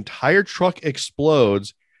 The entire truck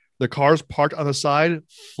explodes. The cars parked on the side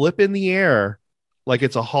flip in the air like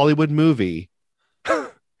it's a Hollywood movie.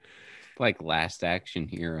 Like Last Action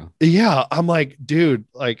Hero. Yeah, I'm like, dude,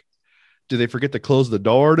 like, do they forget to close the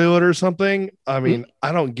door to it or something? I mean,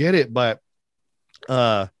 I don't get it, but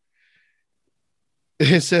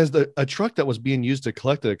it says that a truck that was being used to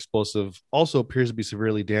collect the explosive also appears to be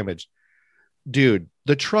severely damaged. Dude,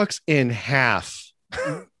 the truck's in half.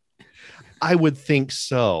 I would think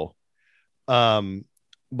so.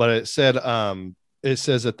 But it said it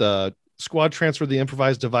says that the squad transferred the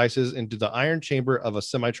improvised devices into the iron chamber of a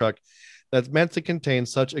semi-truck that's meant to contain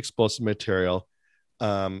such explosive material.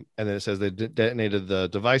 And then it says they detonated the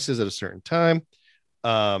devices at a certain time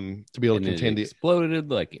to be able to contain the exploded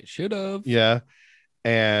like it should have. Yeah.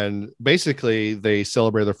 And basically they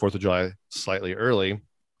celebrated their 4th of July slightly early.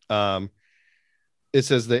 It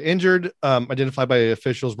says the injured identified by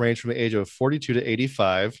officials range from the age of 42 to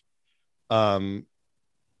 85.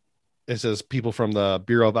 It says people from the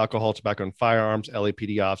Bureau of Alcohol, Tobacco, and Firearms,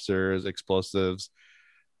 LAPD officers, explosives.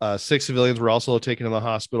 6 civilians were also taken to the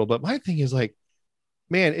hospital. But my thing is like,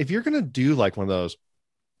 man, if you're going to do like one of those,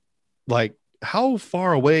 like how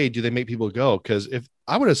far away do they make people go? Because if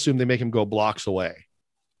I would assume they make them go blocks away.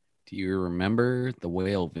 Do you remember the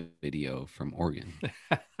whale video from Oregon?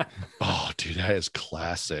 Oh, dude, that is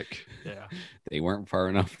classic. Yeah. They weren't far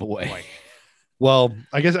enough away. Well,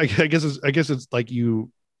 I guess it's like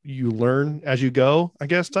you learn as you go, I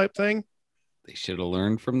guess, type thing. They should have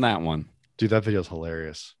learned from that one. Dude, that video is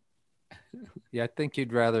hilarious. Yeah, I think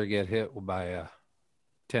you'd rather get hit by a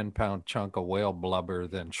 10-pound chunk of whale blubber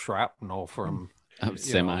than shrapnel from A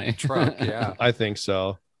semi truck. Yeah. I think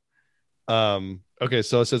so. Okay,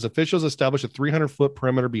 so it says officials established a 300-foot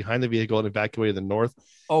perimeter behind the vehicle and evacuated the north.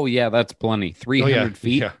 Oh yeah, that's plenty. 300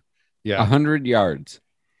 feet. Yeah. 100 yards.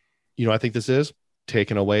 You know, I think this is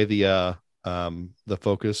taking away the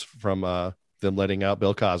focus from them letting out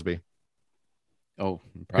Bill Cosby. Oh,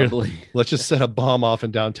 probably. Let's just set a bomb off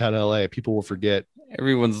in downtown LA. People will forget.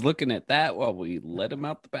 Everyone's looking at that while we let him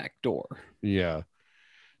out the back door. Yeah.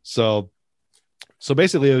 So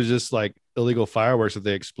basically it was just like illegal fireworks that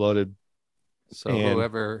they exploded. So And-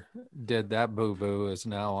 whoever did that boo-boo is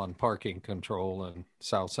now on parking control in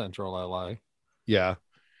South Central LA. Yeah.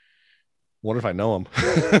 Wonder if I know him.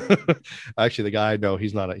 Actually, the guy I know,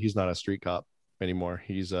 he's not a street cop anymore.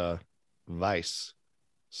 He's Vice.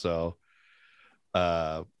 So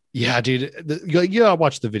yeah, dude, you gotta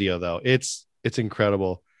watch the video though. It's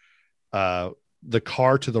incredible. The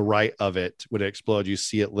car to the right of it, when it explodes, you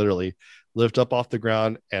see it literally lift up off the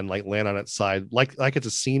ground and like land on its side, like it's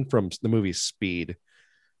a scene from the movie Speed.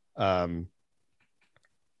 It's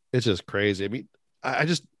just crazy. I mean, I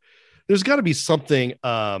just, there's got to be something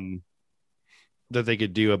that they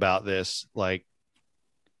could do about this, like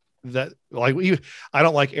that. Like I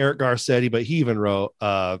don't like Eric Garcetti, but he even wrote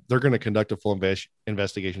they're going to conduct a full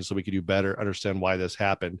investigation so we could do better understand why this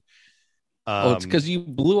happened. It's because you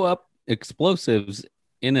blew up explosives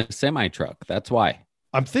in a semi truck. That's why.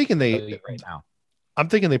 I'm thinking Right now. I'm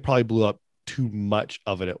thinking they probably blew up too much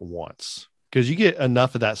of it at once, because you get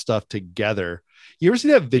enough of that stuff together. You ever see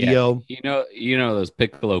that video? Yeah, you know those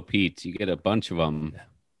Piccolo Pete's. You get a bunch of them.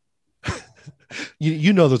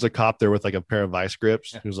 You know, there's a cop there with like a pair of vice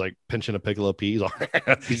grips who's like pinching a Piccolo Pete. He's,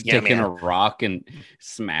 like, He's "Yeah, taking man." a rock and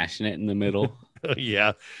smashing it in the middle.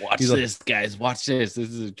 Yeah. Watch He's like- this, guys. Watch this. This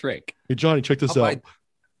is a trick. Hey, Johnny, check this out.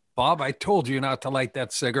 Bob, I told you not to light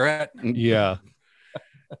that cigarette. Yeah.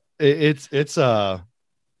 It's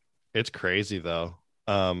crazy though.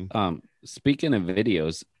 Speaking of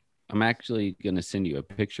videos, I'm actually gonna send you a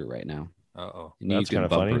picture right now. Uh-oh. And That's you can kinda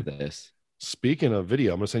funny. bumper this. Speaking of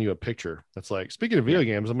video, I'm gonna send you a picture. That's like, speaking of video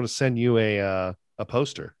games, I'm gonna send you a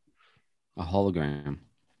poster, A hologram.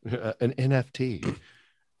 an NFT.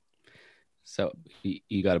 So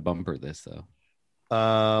you got to bumper this though.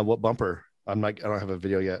 What bumper? I don't have a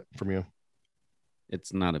video yet from you.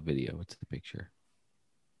 It's not a video. It's a picture.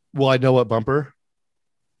 Well, I know what bumper.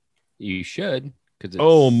 You should, because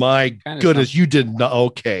Oh my kinda goodness, you did not.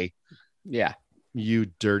 Okay, yeah. you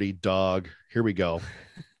dirty dog. Here we go.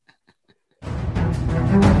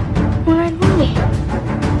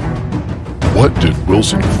 What did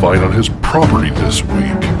Wilson find on his property this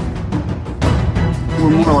week? We're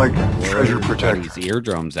more like treasure protectors. These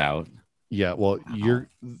eardrums out. Yeah, well, you're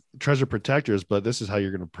treasure protectors, but this is how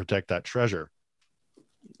you're going to protect that treasure.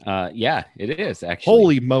 Yeah, it is actually.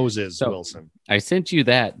 Holy Moses, So- Wilson. I sent you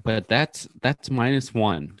that, but that's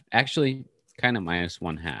 -1. Actually, kind of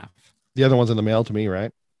 -1/2. The other one's in the mail to me,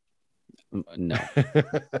 right? No.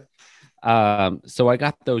 So I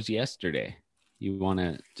got those yesterday. You want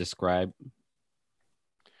to describe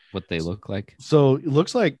what they look like? So it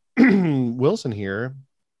looks like Wilson here.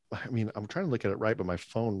 I mean, I'm trying to look at it right, but my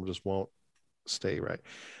phone just won't stay right.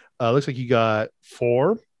 Looks like you got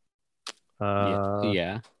 4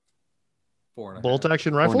 Yeah. 4.5. bolt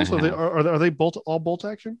action rifles. 4.5. Are they all bolt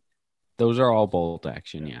action? Those are all bolt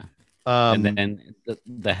action, yeah. And And then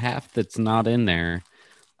the half that's not in there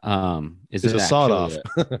is it's it a sawed off.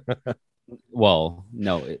 actually well,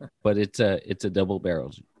 no, but it's a double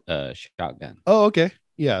barrel shotgun. Oh, okay.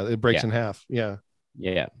 Yeah, it breaks Yeah. in half. Yeah.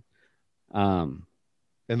 Yeah. And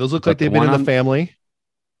those look But like they've the been in one the on- family.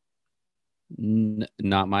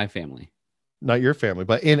 Not my family. Not your family,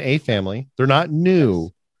 but in a family. They're not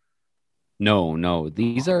new. No.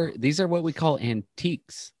 These are what we call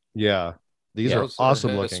antiques. Yeah. These are Those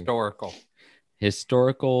awesome looking.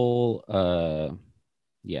 Historical.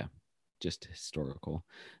 Yeah, just historical.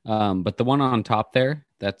 But the one on top there,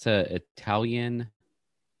 that's a Italian.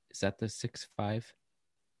 Is that the 6.5?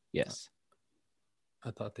 Yes,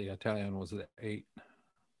 I thought the Italian was the 8.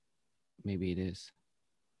 maybe it is.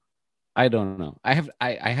 I don't know. I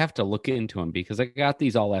have to look into them because I got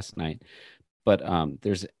these all last night. But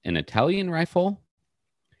there's an Italian rifle,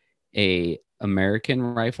 a American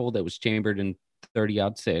rifle that was chambered in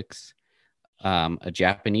 30-06, a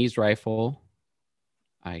Japanese rifle.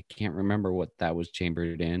 I can't remember what that was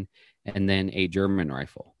chambered in, and then a German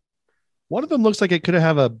rifle. One of them looks like it could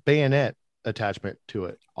have a bayonet attachment to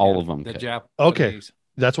it. All of them. The could. Japanese. Okay.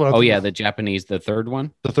 That's what I'm Oh thinking. yeah, the Japanese, the third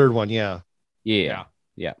one. The third one, yeah. Yeah.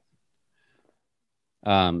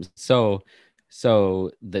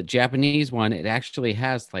 So the Japanese one, it actually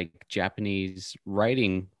has like Japanese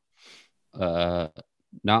writing, not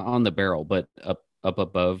on the barrel, but up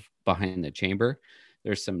above behind the chamber.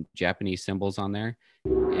 There's some Japanese symbols on there,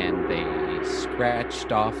 and they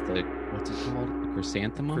scratched off the what's it called, the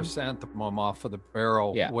Chrysanthemum off of the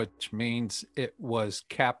barrel, Yeah. which means it was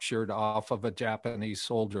captured off of a Japanese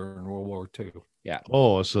soldier in World War II.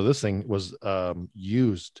 Oh, so this thing was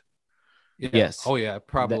used. Yeah. Yes. Oh yeah, it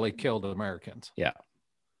probably killed Americans.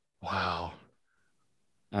 Wow.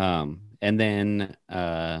 And then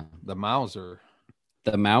The Mauser.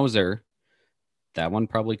 the Mauser, that one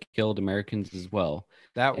probably killed Americans as well.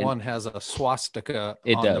 That And- one has a swastika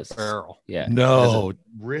It on does. the barrel. Yeah. No,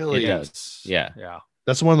 really? It does. Yeah. Yeah.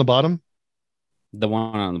 That's the one on the bottom? The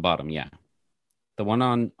one on the bottom, yeah. The one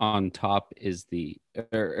on top is the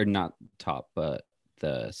or not top, but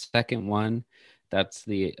the second one, that's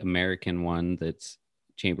the American one that's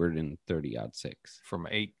chambered in 30-06. From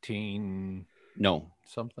 18 No,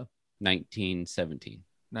 something. 1917.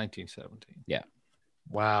 1917.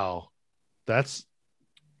 Wow. That's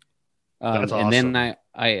And awesome. then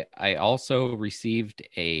I also received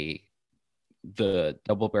the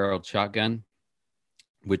double-barreled shotgun,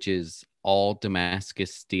 which is all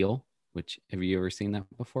Damascus steel. Which, have you ever seen that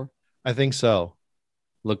before? I think so.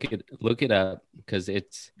 Look it up, because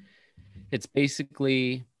it's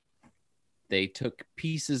basically they took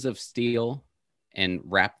pieces of steel and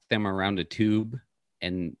wrapped them around a tube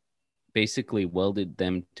and basically welded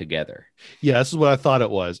them together. Yeah, this is what I thought it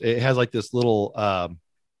was. It has like this little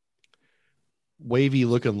wavy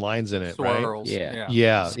looking lines in it, Swirls. Yeah. right?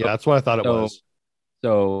 Yeah, that's what I thought it So- was.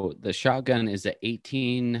 So the shotgun is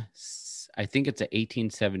I think it's a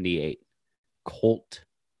 1878 Colt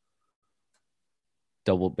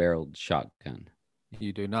double-barreled shotgun.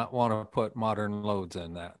 You do not want to put modern loads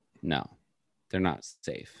in that. No, they're not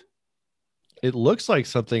safe. It looks like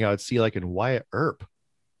something I would see like in Wyatt Earp.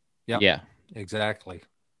 Yep. Yeah. Exactly.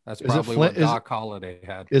 That's Is it probably Flint- what Doc Holliday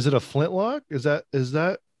had. Is it a flintlock? Is that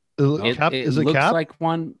It cap? Is it looks cap? like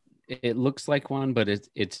one. It looks like one, but it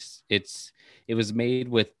was made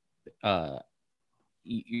with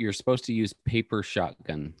you're supposed to use paper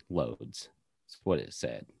shotgun loads. That's what it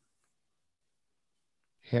said.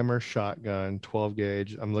 Hammer shotgun 12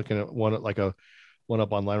 gauge. I'm looking at one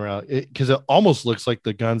up online right now because it almost looks like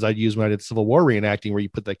the guns I'd use when I did Civil War reenacting, where you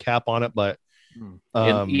put the cap on it, but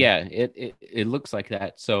It looks like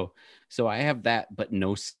that. So I have that, but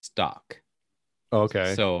no stock.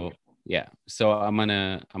 okay. So yeah. So I'm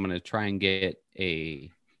gonna try and get a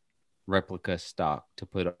replica stock to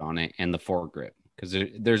put on it and the foregrip, because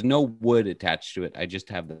there's no wood attached to it. I just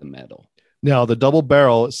have the metal. Now the double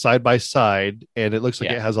barrel is side by side, and it looks like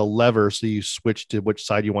Yeah. it has a lever, so you switch to which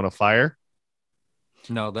side you want to fire.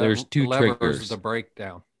 No, There's two lever triggers. is the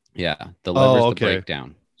breakdown. Yeah, the lever's okay. the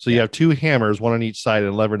breakdown. So you have 2 hammers, one on each side,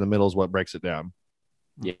 and a lever in the middle is what breaks it down.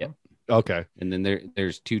 Yeah. Okay. And then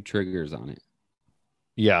there's 2 triggers on it.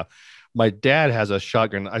 Yeah. My dad has a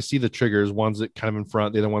shotgun. I see the triggers, one's that kind of in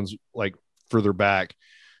front, the other one's like further back.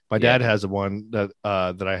 My dad has one that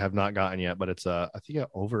that I have not gotten yet, but it's I think a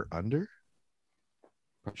over under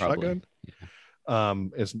shotgun. Yeah.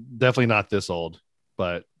 It's definitely not this old,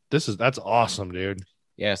 but that's awesome, dude.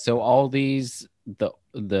 Yeah, so all these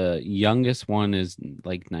the youngest one is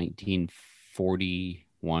like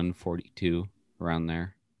 1941, 42 around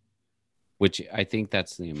there. Which I think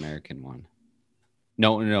that's the American one.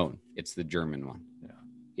 No, it's the German one.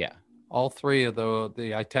 Yeah. All 3 of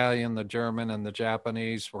the Italian, the German, and the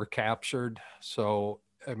Japanese were captured. So,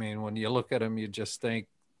 I mean, when you look at them, you just think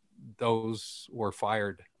those were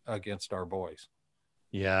fired against our boys.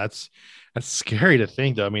 Yeah, that's scary to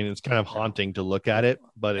think, though. I mean, it's kind of haunting to look at it,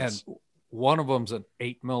 but it's one of them's an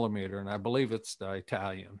 8mm, and I believe it's the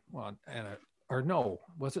Italian one. And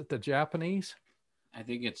was it the Japanese? I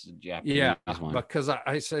think it's the Japanese one. Because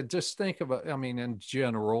I said, just think about, I mean, in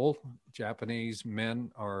general, Japanese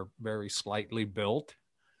men are very slightly built.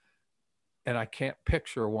 And I can't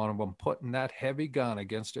picture one of them putting that heavy gun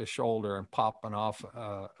against his shoulder and popping off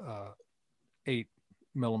 8mm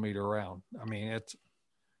round. I mean, that's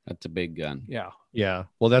a big gun. Yeah. Yeah.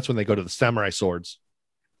 Well, that's when they go to the samurai swords.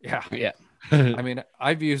 Yeah. Yeah. I mean,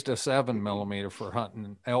 I've used a 7mm for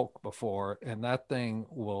hunting elk before, and that thing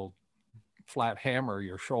will flat hammer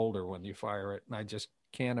your shoulder when you fire it. And I just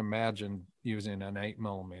can't imagine using an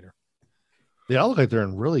 8mm. They all look like they're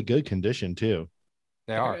in really good condition too.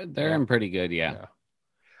 They're in pretty good. Yeah.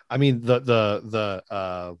 I mean,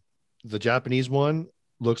 the Japanese one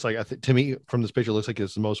looks like, I think to me from this picture, it looks like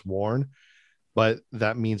it's the most worn, but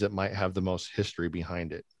that means it might have the most history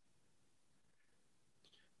behind it.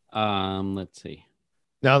 Let's see.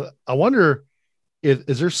 Now I wonder,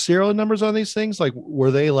 is there serial numbers on these things? Like,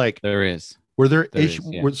 were they like, there is, were there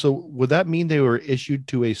issued? So would that mean they were issued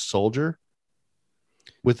to a soldier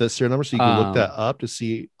with a serial number? So you can look that up to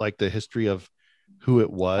see like the history of who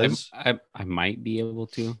it was. I might be able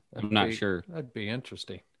to. I'm not sure. That'd be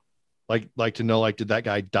interesting. Like to know, like, did that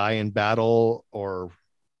guy die in battle or?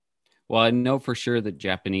 Well, I know for sure the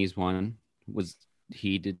Japanese one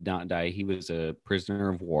he did not die. He was a prisoner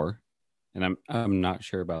of war. And I'm not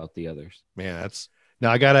sure about the others. Man,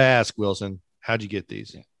 now I gotta ask, Wilson, how'd you get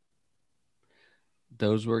these? Yeah.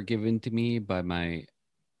 Those were given to me by my,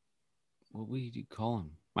 what would you call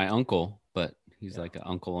him? My uncle, but he's like an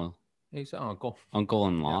uncle. He's an uncle.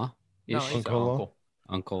 Uncle-in-law. Yeah. No, he's uncle.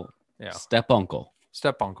 Uncle. Yeah. Step-uncle.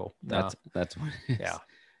 Step-uncle. No. That's what it is. Yeah.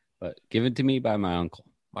 But given to me by my uncle.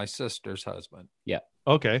 My sister's husband. Yeah.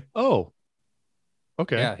 Okay. Oh.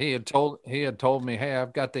 Okay. Yeah, he had told me, hey,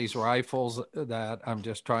 I've got these rifles that I'm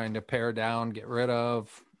just trying to pare down, get rid of.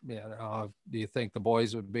 Do you think the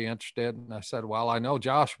boys would be interested? And I said, well, I know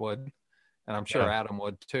Josh would, and I'm sure Adam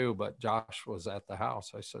would too. But Josh was at the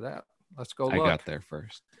house. I said, let's go look. I got there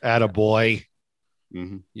first. Attaboy.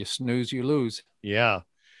 Mm-hmm. You snooze, you lose. Yeah.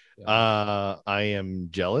 I am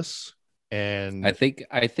jealous, and I think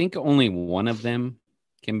only one of them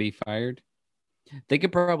can be fired. They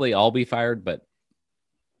could probably all be fired, but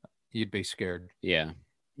you'd be scared. Yeah.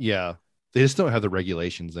 Yeah. They just don't have the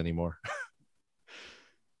regulations anymore.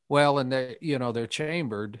 Well, and they're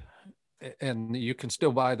chambered, and you can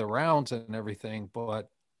still buy the rounds and everything, but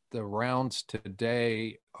the rounds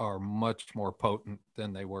today are much more potent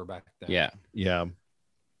than they were back then. Yeah. Yeah.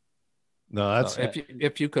 No, that's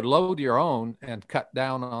if you could load your own and cut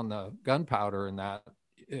down on the gunpowder and that,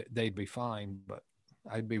 they'd be fine. But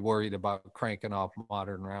I'd be worried about cranking off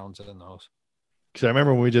modern rounds in those. Because I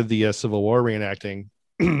remember when we did the Civil War reenacting,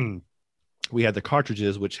 we had the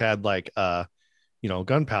cartridges which had like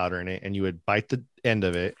gunpowder in it, and you would bite the end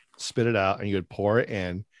of it, spit it out, and you would pour it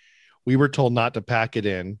in. We were told not to pack it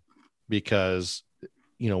in because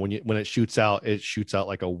when it shoots out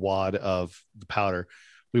like a wad of the powder.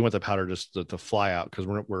 We want the powder just to fly out because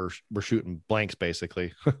we're shooting blanks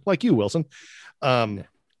basically, like you, Wilson. And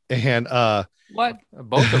what?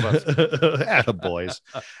 Both of us. Attaboys.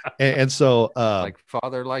 and so like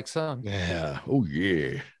father, like son. Yeah. Oh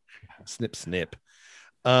yeah. Snip, snip.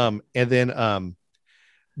 And then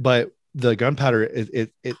but the gunpowder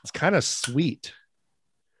it's kind of sweet.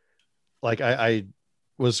 Like I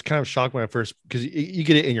was kind of shocked when I first, because you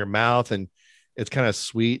get it in your mouth and it's kind of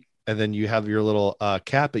sweet. And then you have your little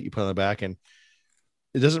cap that you put on the back, and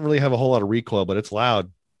it doesn't really have a whole lot of recoil, but it's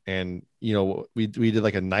loud. And we did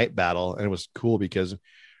like a night battle, and it was cool because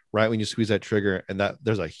right when you squeeze that trigger, and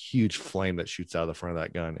there's a huge flame that shoots out of the front of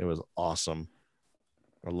that gun. It was awesome.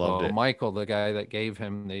 I loved it. Michael, the guy that gave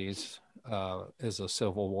him these, is a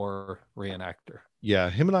Civil War reenactor. Yeah,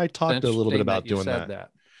 him and I talked a little bit about doing that.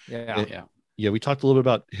 Yeah. Yeah, we talked a little bit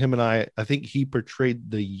about him and I think he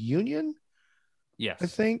portrayed the Union. Yes. I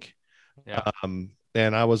think. Yeah.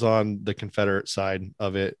 And I was on the Confederate side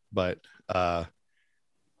of it, but I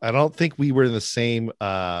don't think we were in the same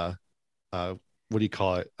what do you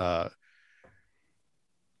call it?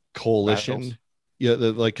 Coalition. Battles. Yeah,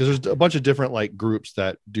 because there's a bunch of different like groups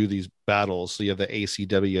that do these battles. So you have the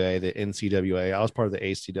ACWA, the NCWA. I was part of the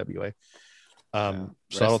ACWA. So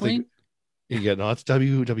I don't think it's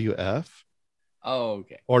WWF. Oh,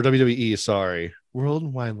 okay. Or WWE, sorry.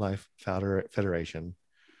 World Wildlife Federation.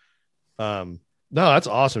 No, that's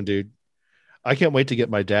awesome, dude. I can't wait to get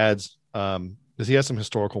my dad's because he has some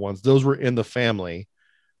historical ones. Those were in the family.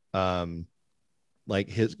 Like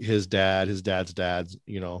his dad's dad's,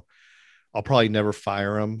 I'll probably never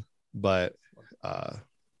fire him, but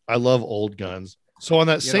I love old guns. So on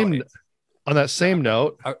that same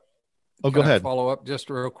note, go ahead. Follow up just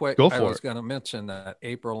real quick. Go for it. I was going to mention that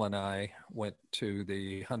April and I went to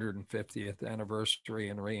the 150th anniversary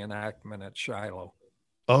and reenactment at Shiloh.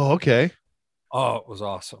 Oh, okay. Oh, it was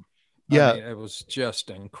awesome. Yeah, it was just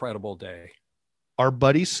an incredible day. Our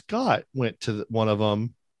buddy Scott went to one of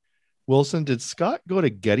them. Wilson, did Scott go to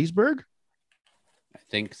Gettysburg? I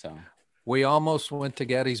think so. We almost went to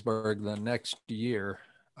Gettysburg the next year,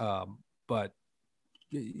 but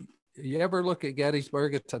you ever look at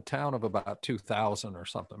Gettysburg? It's a town of about 2,000 or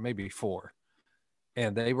something, maybe 4.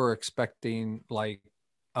 And they were expecting like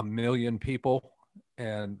 1 million people,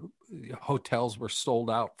 and hotels were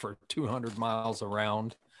sold out for 200 miles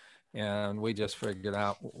around. And we just figured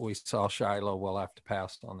out, we saw Shiloh, we'll have to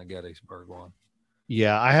pass on the Gettysburg one.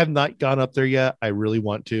 Yeah, I have not gone up there yet. I really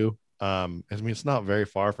want to. I mean, it's not very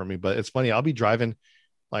far from me, but it's funny. I'll be driving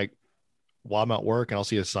like while I'm at work and I'll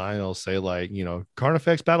see a sign. It'll say like,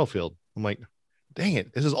 Carnifex Battlefield. I'm like, dang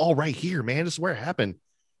it. This is all right here, man. This is where it happened.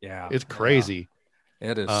 Yeah. It's crazy.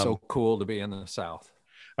 Yeah. It is so cool to be in the South.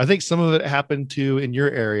 I think some of it happened too in your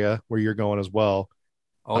area where you're going as well.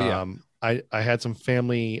 Oh yeah. I had some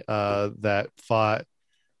family that fought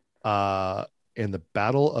in the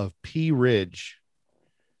Battle of Pea Ridge.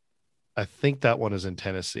 I think that one is in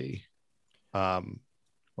Tennessee.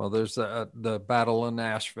 Well, there's the Battle of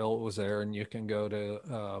Nashville was there, and you can go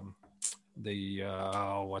to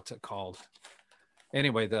what's it called?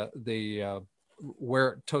 Anyway, the where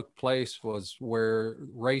it took place was where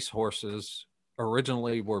racehorses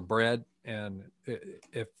originally were bred, and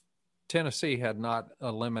if Tennessee had not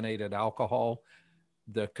eliminated alcohol,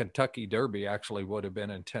 the Kentucky Derby actually would have been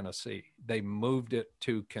in Tennessee. They moved it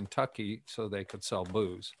to Kentucky so they could sell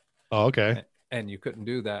booze. Oh, okay. And you couldn't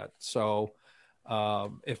do that. So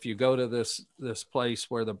if you go to this place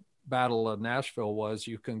where the Battle of Nashville was,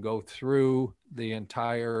 you can go through the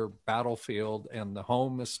entire battlefield, and the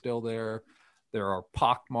home is still there. There are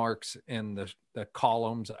pock marks in the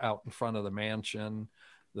columns out in front of the mansion.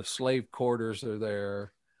 The slave quarters are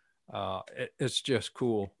there. It's just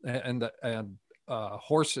cool. And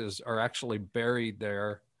horses are actually buried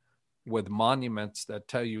there with monuments that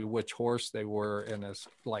tell you which horse they were in, as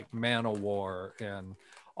like Man o' War and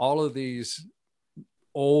all of these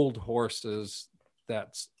old horses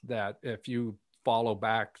that if you follow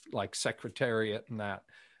back, like Secretariat and that,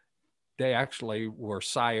 they actually were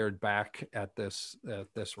sired back at this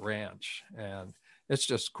ranch. And it's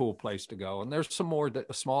just a cool place to go. And there's some more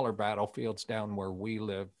smaller battlefields down where we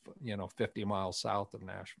live, 50 miles south of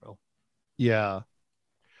Nashville. Yeah.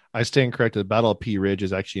 I stand corrected. The Battle of Pea Ridge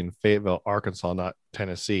is actually in Fayetteville, Arkansas, not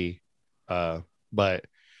Tennessee. But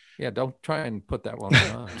yeah, don't try and put that one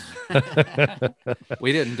on us.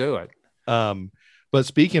 We didn't do it. But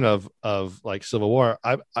speaking of like Civil War,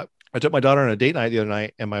 I took my daughter on a date night the other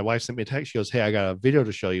night, and my wife sent me a text. She goes, "Hey, I got a video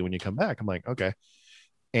to show you when you come back." I'm like, "Okay."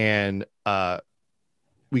 And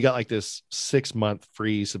we got like this 6-month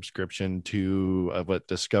free subscription to what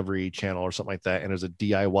Discovery Channel or something like that, and there's a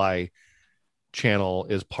DIY channel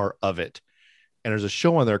is part of it, and there's a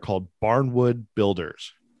show on there called Barnwood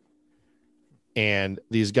Builders, and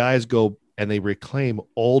these guys go and they reclaim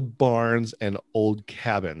old barns and old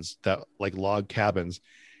cabins, that like log cabins,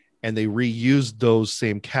 and they reuse those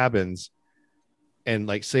same cabins, and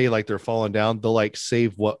like say like they're falling down, they'll like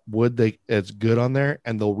save what wood it's good on there,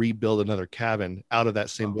 and they'll rebuild another cabin out of that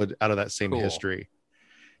same wood, out of that same history.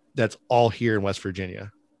 That's all here in West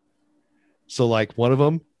Virginia. So like one of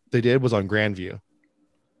them they did was on Grandview,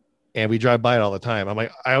 and we drive by it all the time. I'm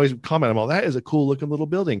like, I always comment, that is a cool looking little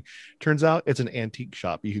building. Turns out it's an antique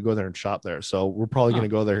shop. You could go there and shop there. So we're probably going to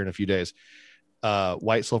go there in a few days.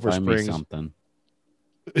 White Sulphur Springs. Something.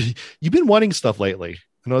 You've been wanting stuff lately.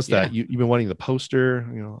 I noticed that you've been wanting the poster,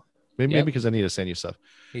 Maybe Yep. because I need to send you stuff.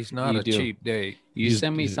 He's not You a do. cheap date. You He's-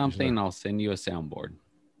 send me he's- something, I'll send you a soundboard.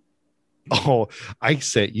 Oh, I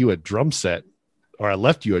sent you a drum set, or I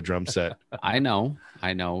left you a drum set. I know.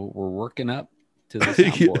 We're working up to the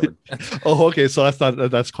soundboard. Oh, okay. So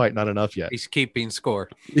that's quite not enough yet. He's keeping score.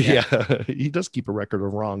 Yeah. He does keep a record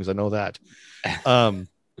of wrongs. I know that.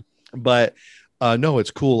 But no,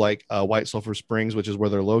 it's cool. Like White Sulphur Springs, which is where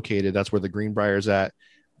they're located. That's where the Greenbrier's at.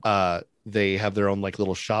 They have their own like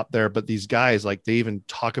little shop there. But these guys, like, they even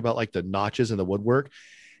talk about like the notches and the woodwork,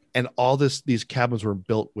 and all these cabins were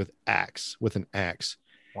built with an axe.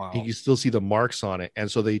 Wow. You can still see the marks on it, and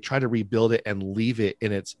so they try to rebuild it and leave it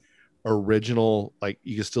in its original, like,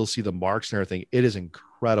 you can still see the marks and everything. It is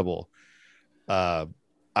incredible. I'm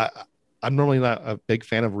normally not a big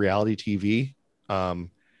fan of reality TV.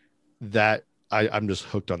 That I'm just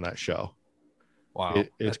hooked on that show. Wow. It's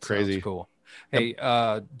that sounds crazy. cool. Hey,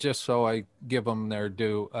 just so I give them their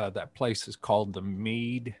due, that place is called the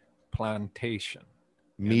Mead Plantation.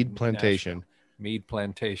 Mead in Plantation. Nashville. Mead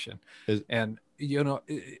Plantation. Is- And, you know,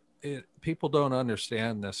 people don't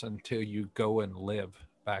understand this until you go and live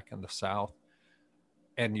back in the South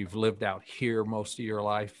and you've lived out here most of your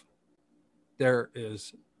life. There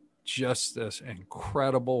is just this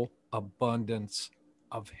incredible abundance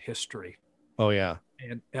of history. Oh yeah.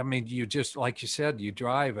 And I mean, you just, like you said, you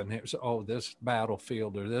drive and there's, oh, this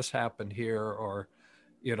battlefield or this happened here, or,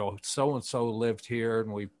 you know, so and so lived here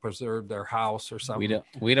and we preserved their house or something.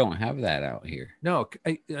 We don't have that out here. No,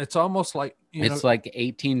 it's almost like, you know, It's like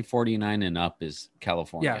 1849 and up is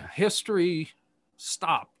California. yeah, history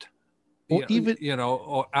stopped. Well, even you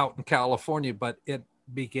know, out in California, but it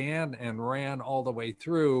began and ran all the way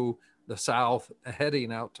through the South,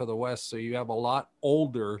 heading out to the West. So you have a lot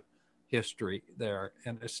older history there,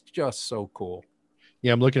 and it's just so cool.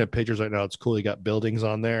 yeah, I'm looking at pictures right now. It's cool. You got buildings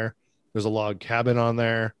on there. There's a log cabin on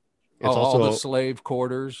there. It's all the also slave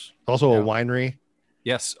quarters. a winery.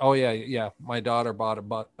 Yes. Oh yeah. My daughter bought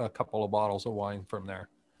a couple of bottles of wine from there.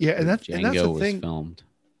 Yeah, and that's Django the was thing. filmed.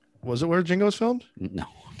 Was it where Django was filmed? No.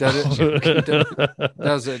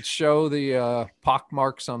 Does it show the pock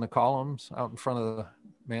marks on the columns out in front of the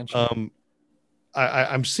mansion?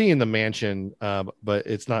 I'm seeing the mansion, but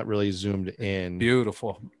it's not really zoomed in.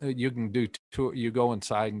 Beautiful. You can do tour. You go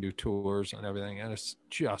inside and do tours and everything, and it's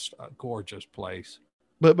just a gorgeous place.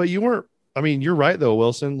 But you weren't. I mean, you're right though,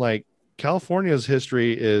 Wilson. Like, California's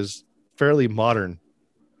history is fairly modern.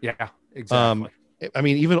 Yeah, exactly. I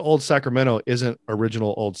mean, even old Sacramento isn't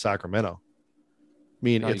original old Sacramento. I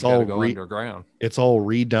mean, No, it's you gotta all go underground. it's all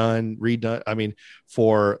redone. I mean,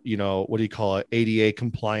 for, you know, what do you call it, ADA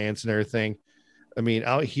compliance and everything. I mean,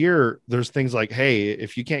 out here, there's things like, hey,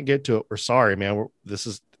 if you can't get to it, we're sorry, man. This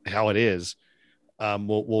is how it is.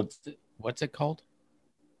 What's it called?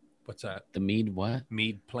 What's that? The Mead what?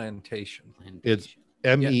 Mead Plantation. It's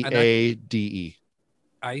MEADE.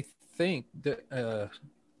 I think that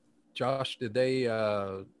Josh, did they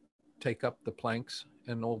take up the planks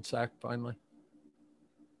in Old Sac finally?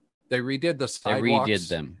 They redid the They sidewalks. redid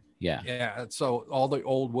them. Yeah. Yeah, so all the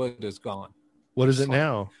old wood is gone. What is it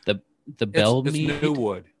now? The Bell It's Mead. new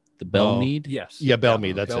wood. The Bell Oh. Mead. Yes. Yeah,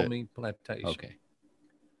 Bellmead. That's it. Bellmead Plantation. Okay.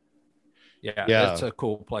 Yeah, it's a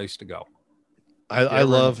cool place to go. I If you're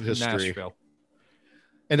love in history. Nashville.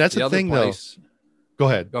 And that's the other thing, place, though. Go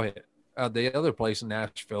ahead. Go ahead. The other place in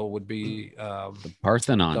Nashville would be The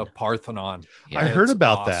Parthenon. the Parthenon. I heard It's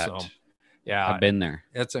about that. awesome. Yeah, I've been there.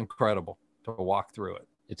 it's incredible to walk through it.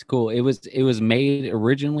 It's cool. It was made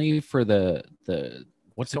originally for the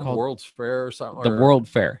what's Some it called? World's Fair or something. The or- World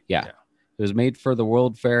Fair. Yeah. Yeah. It was made for the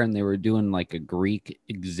World Fair, and they were doing like a Greek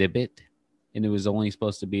exhibit, and it was only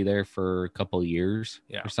supposed to be there for a couple of years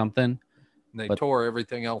Yeah. or something. And they but- tore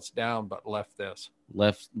everything else down, but left this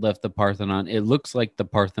Left the Parthenon. It looks like the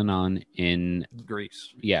Parthenon in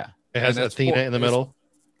Greece. yeah. It has And it's Athena full- in the it's- middle.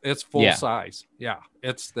 It's full Yeah. size. Yeah,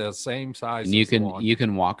 it's the same size. And you as the can one. you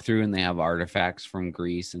can walk through, and they have artifacts from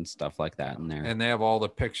Greece and stuff like that in there. And they have all the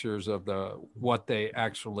pictures of what they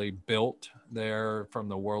actually built there from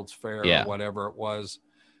the World's Fair Yeah. or whatever it was.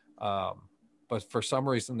 But for some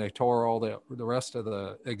reason, they tore all the rest of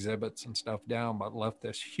the exhibits and stuff down, but left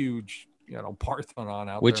this huge, Parthenon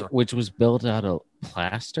out there. which was built out of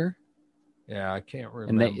plaster. Yeah, I can't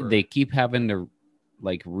And remember. they keep having to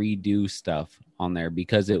like redo stuff on there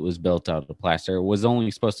because it was built out of plaster. It was only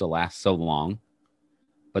supposed to last so long,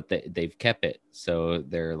 but they've kept it. So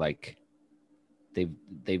they're like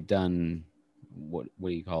they've done what do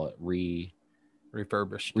you call it?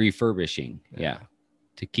 Refurbished. Refurbishing. Yeah.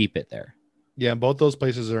 To keep it there. Yeah, and both those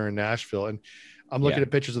places are in Nashville. And I'm looking Yeah.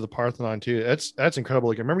 at pictures of the Parthenon too. That's incredible.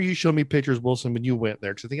 Like, remember you showed me pictures, Wilson, when you went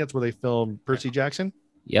there, because I think that's where they filmed Percy Jackson.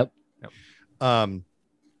 Yep. Yep.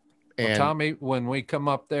 And Well, Tommy, when we come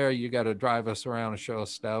up there, you got to drive us around and show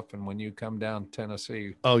us stuff. And when you come down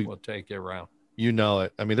Tennessee, we'll take you around. You know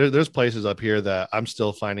it. I mean, there's places up here that I'm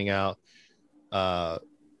still finding out that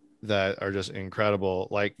are just incredible.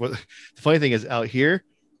 Like, what the funny thing is, out here,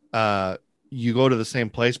 you go to the same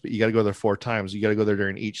place, but you got to go there 4 times. You got to go there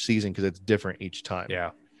during each season because it's different each time.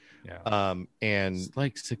 Yeah. And it's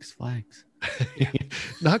like Six Flags.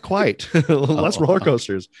 Not quite. Less roller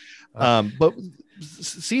coasters. But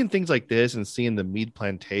seeing things like this and seeing the mead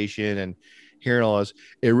plantation and hearing all this,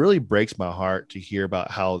 it really breaks my heart to hear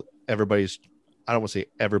about how everybody's, I don't want to say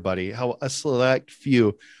everybody, how a select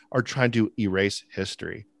few are trying to erase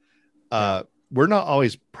history. We're not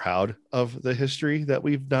always proud of the history that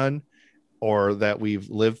we've done or that we've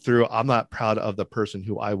lived through. I'm not proud of the person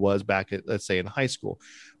who I was back at, let's say, in high school.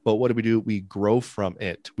 But what do? We grow from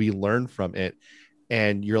it. We learn from it.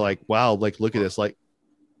 And you're like, wow, like, look at this. Like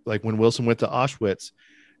when Wilson went to Auschwitz.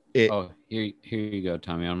 Here you go,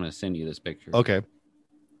 Tommy. I'm going to send you this picture. Okay.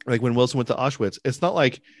 Like when Wilson went to Auschwitz, it's not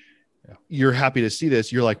like you're happy to see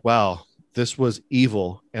this. You're like, wow, this was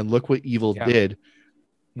evil. And look what evil did.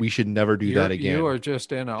 We should never do that again. You are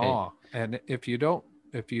just in awe. And if you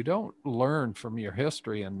don't learn from your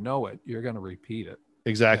history and know it, you're going to repeat it.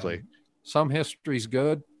 Exactly. And some history's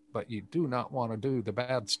good, but you do not want to do the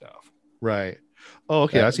bad stuff. Right. Oh,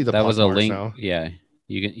 okay. I see the that was a link. Now. Yeah.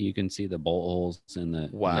 You can see the bolt holes in the,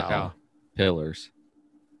 wow. Pillars.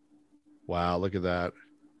 Wow. Look at that.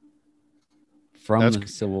 From the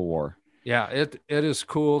Civil War. Yeah. It is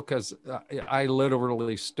cool because I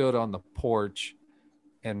literally stood on the porch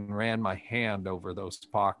and ran my hand over those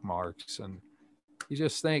pock marks. And you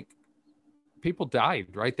just think people died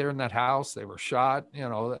right there in that house. They were shot,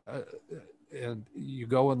 and you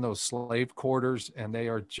go in those slave quarters and they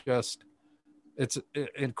are just, it's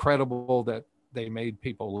incredible that they made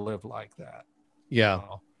people live like that. Yeah.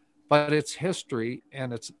 But it's history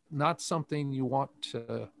and it's not something you want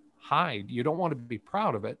to hide. You don't want to be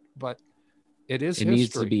proud of it, but it is history. It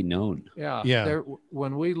needs to be known. Yeah. Yeah.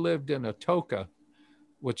 When we lived in Atoka,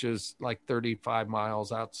 which is like 35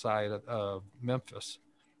 miles outside of Memphis,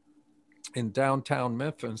 in downtown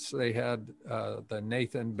Memphis, they had the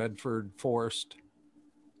Nathan Bedford Forrest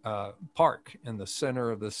Park in the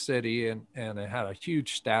center of the city. And it had a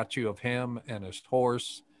huge statue of him and his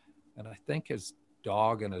horse. And I think his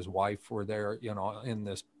dog and his wife were there, in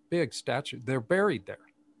this big statue. They're buried there.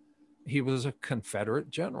 He was a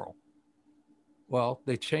Confederate general. Well,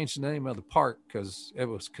 they changed the name of the park because it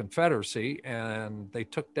was Confederacy, and they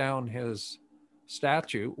took down his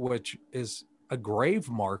statue, which is a grave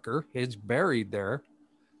marker. He's buried there.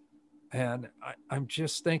 And I'm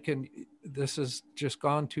just thinking, this has just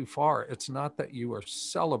gone too far. It's not that you are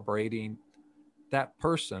celebrating that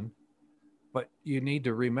person, but you need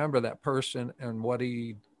to remember that person and what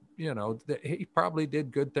he, he probably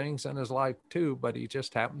did good things in his life too, but he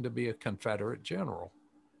just happened to be a Confederate general.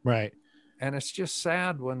 Right. And it's just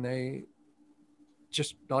sad when they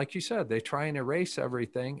just, like you said, they try and erase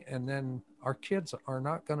everything, and then our kids are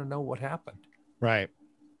not going to know what happened. Right.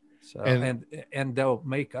 So, and they'll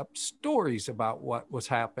make up stories about what was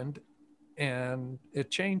happened, and it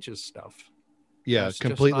changes stuff. Yeah.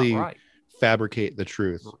 Completely fabricate the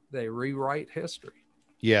truth. They rewrite history.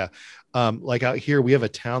 Yeah. Like out here, we have a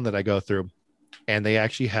town that I go through, and they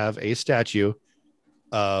actually have a statue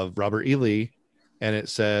of Robert E. Lee, and it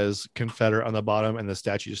says Confederate on the bottom, and the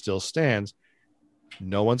statue still stands.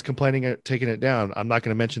 No one's complaining at taking it down. I'm not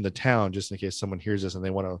going to mention the town just in case someone hears this and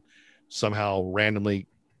they want to somehow randomly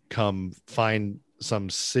come find some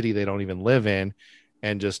city they don't even live in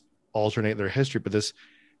and just alternate their history. But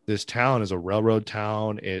this town is a railroad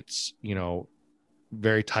town. It's,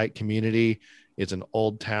 very tight community. It's an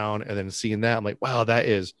old town. And then seeing that, I'm like, wow, that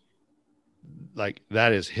is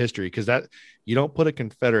history. Because that, you don't put a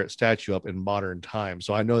Confederate statue up in modern times.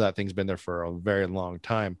 So I know that thing's been there for a very long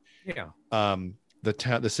time. Yeah.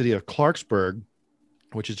 The city of Clarksburg,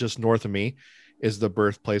 which is just north of me, is the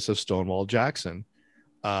birthplace of Stonewall Jackson.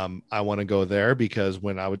 I want to go there because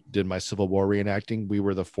when I did my Civil War reenacting, we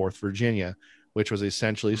were the 4th Virginia, which was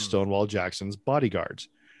essentially Stonewall Jackson's bodyguards.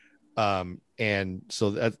 And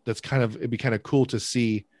so that's it'd be kind of cool to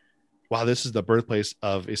see, wow, this is the birthplace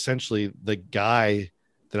of essentially the guy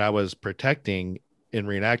that I was protecting in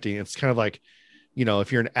reenacting. It's kind of like,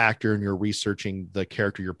 if you're an actor and you're researching the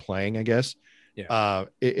character you're playing, I guess. Yeah.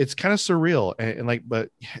 It's kind of surreal and but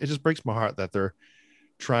it just breaks my heart that they're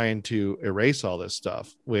trying to erase all this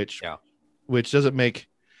stuff, which doesn't make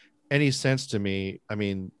any sense to me. I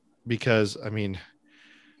mean, because I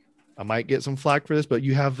might get some flack for this, but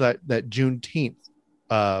you have that Juneteenth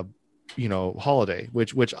holiday,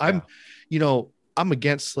 which I'm, I'm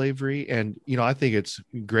against slavery. And, I think it's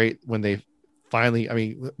great when they finally, I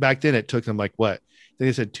mean, back then it took them like what?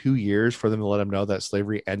 They said 2 years for them to let them know that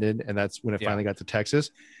slavery ended. And that's when it finally got to Texas.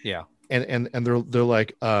 Yeah. And they're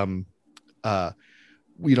like,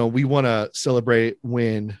 we want to celebrate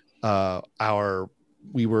when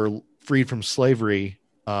we were freed from slavery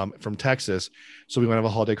from Texas. So we want to have a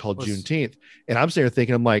holiday called Juneteenth. And I'm sitting there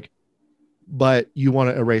thinking, I'm like, but you want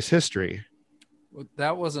to erase history.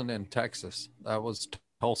 That wasn't in Texas. That was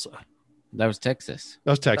Tulsa. That was Texas.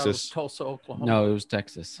 That was That Texas. was Tulsa, Oklahoma. No, it was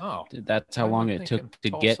Texas. Oh. That's how I'm long it took to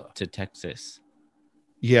thinking get Tulsa. to Texas.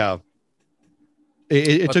 Yeah.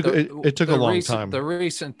 It But took a the long recent- time. The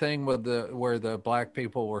recent thing with where the black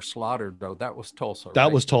people were slaughtered, though, that was Tulsa. That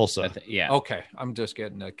right? was Tulsa. Yeah. Okay, I'm just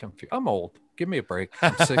getting confused. I'm old. Give me a break.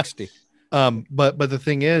 I'm 60. But the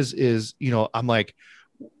thing is, I'm like,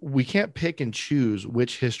 we can't pick and choose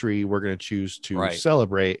which history we're going to choose to Right.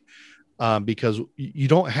 celebrate, because you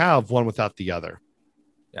don't have one without the other.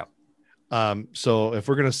 Yeah. So if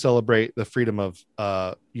we're going to celebrate the freedom of,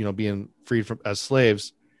 being freed from as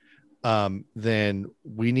slaves, then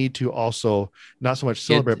we need to also not so much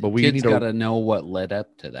celebrate, but we kids need got to to know what led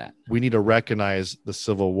up to that. we need to recognize the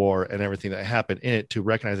Civil War and everything that happened in it to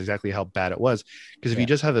recognize exactly how bad it was. Because if you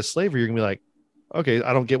just have the slavery, you're gonna be like, okay,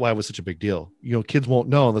 I don't get why it was such a big deal. Kids won't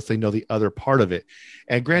know unless they know the other part of it.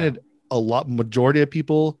 And granted, majority of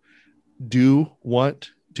people do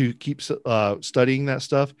want to keep studying that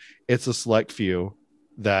stuff. It's a select few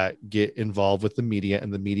that get involved with the media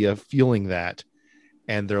and the media feeling that,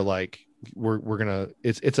 and they're like, we're gonna,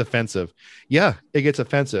 it's offensive. Yeah, it gets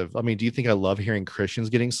offensive. I mean, do you think I love hearing Christians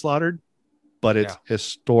getting slaughtered? But it's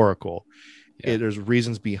historical. There's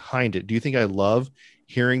reasons behind it. Do you think I love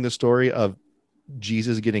hearing the story of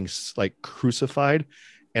Jesus getting like crucified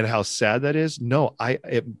and how sad that is? No,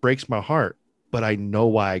 it breaks my heart, but I know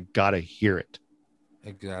why I gotta hear it.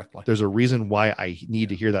 Exactly. There's a reason why I need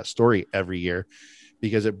to hear that story every year,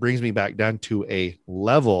 because it brings me back down to a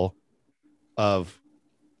level of,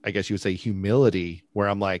 I guess you would say, humility, where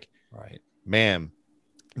I'm like, Right. man,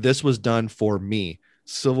 this was done for me.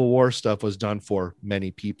 Civil War stuff was done for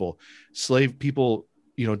many people. Slave people,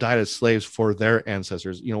 died as slaves for their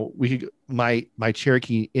ancestors. My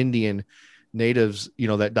Cherokee Indian natives,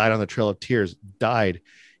 that died on the Trail of Tears died.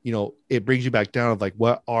 It brings you back down of like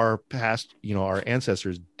what our past, our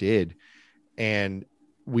ancestors did. And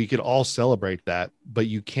we could all celebrate that, but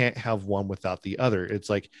you can't have one without the other. It's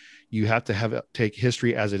like, you have to take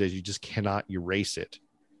history as it is. You just cannot erase it.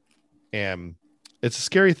 And it's a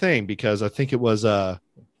scary thing, because I think it was, I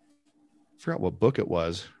forgot what book it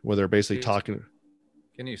was, where they're basically talking.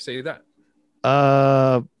 Can you see that?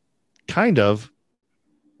 Kind of.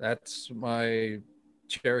 That's my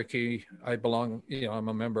Cherokee. I'm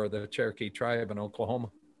a member of the Cherokee tribe in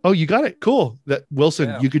Oklahoma. Oh, you got it. Cool. That Wilson,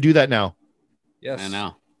 Yeah. you could do that now. Yes. I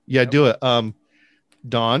know. Yeah, do it.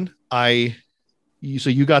 Don, so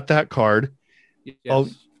you got that card.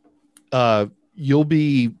 Yes. You'll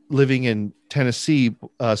be living in Tennessee.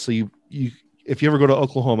 So you if you ever go to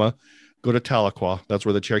Oklahoma, go to Tahlequah. That's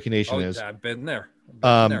where the Cherokee Nation is. I've been there.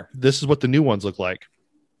 There. This is what the new ones look like.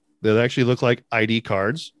 They actually look like ID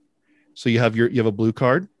cards. So you have a blue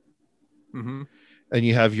card, Mm-hmm. and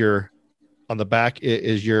you have on the back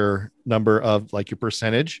is your number of like your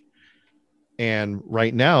percentage. And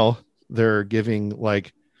right now they're giving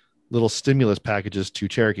like little stimulus packages to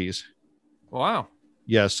Cherokees. Wow.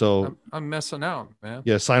 Yeah. So I'm missing out, man.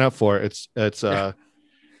 yeah, sign up for it. It's Well,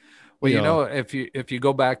 if you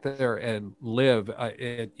go back there and live,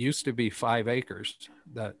 it used to be 5 acres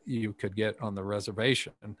that you could get on the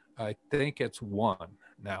reservation. I think it's 1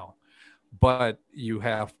 now, but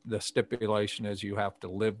the stipulation is you have to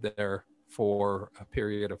live there for a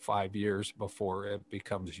period of 5 years before it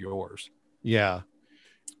becomes yours. yeah.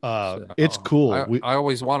 So, It's cool. I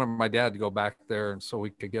always wanted my dad to go back there, and so we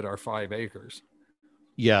could get our 5 acres.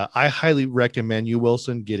 Yeah, I highly recommend you,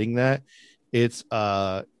 Wilson, getting that. It's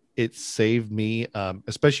it saved me,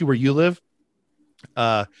 especially where you live,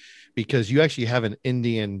 because you actually have an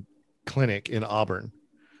Indian clinic in Auburn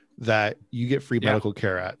that you get free medical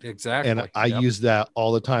care at. Exactly. And I use that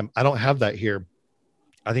all the time. I don't have that here.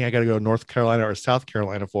 I think I got to go to North Carolina or South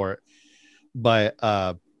Carolina for it.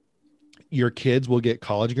 But your kids will get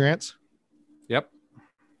college grants. Yep.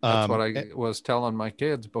 That's what I was telling my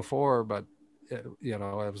kids before, but it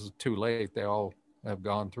was too late. They all have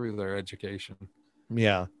gone through their education.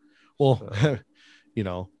 Yeah. Well,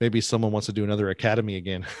 maybe someone wants to do another academy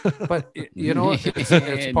again. But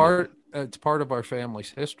it's part of our family's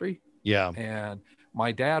history. Yeah. And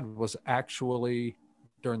my dad was actually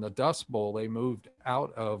during the Dust Bowl, they moved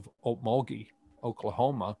out of Okmulgee,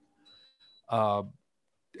 Oklahoma,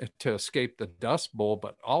 to escape the Dust Bowl,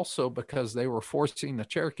 but also because they were forcing the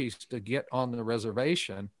Cherokees to get on the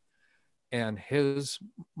reservation. And his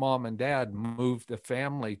mom and dad moved the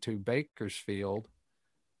family to Bakersfield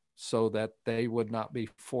so that they would not be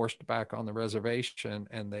forced back on the reservation.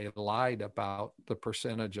 And they lied about the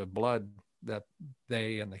percentage of blood that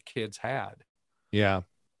they and the kids had. Yeah.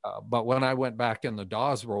 But when I went back in the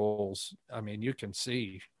Dawes rolls, I mean, you can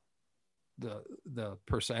see the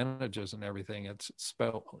percentages and everything. It's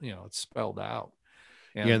spelled out.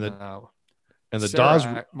 And, and the Sarah, Dawes.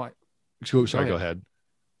 Sorry, go ahead.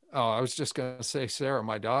 Oh, I was just going to say, Sarah,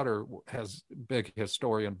 my daughter has big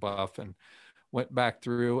historian buff and went back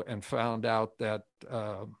through and found out that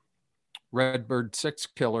Redbird Six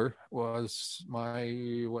Killer was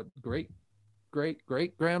my great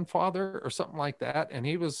grandfather or something like that, and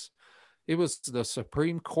he was the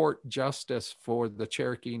Supreme Court justice for the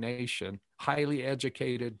Cherokee Nation, highly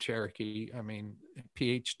educated Cherokee. I mean,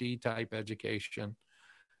 PhD type education.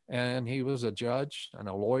 And he was a judge and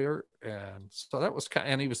a lawyer. And so that was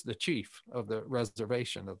and he was the chief of the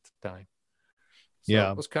reservation at the time. So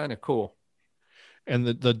yeah. It was kind of cool. And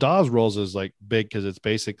the Dawes rolls is like big because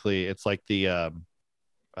it's like the,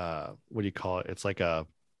 what do you call it? It's like a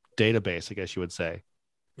database, I guess you would say.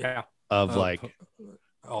 Yeah. Of like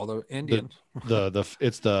all the Indians.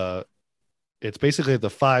 It's basically the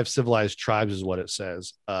 5 civilized tribes is what it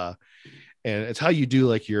says. And it's how you do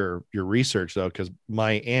like your research though, because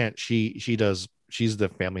my aunt, she's the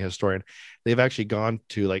family historian. They've actually gone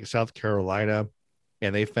to like South Carolina,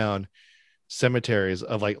 and they found cemeteries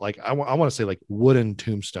of like I want to say like wooden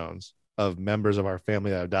tombstones of members of our family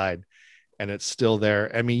that have died, and it's still there.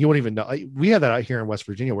 I mean, you won't even know. We have that out here in West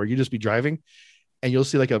Virginia where you just be driving, and you'll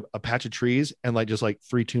see like a patch of trees and like just like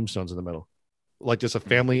 3 tombstones in the middle, like just a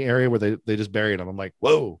family area where they just buried them. I'm like,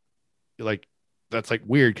 whoa, like. That's like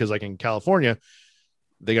weird because like in California,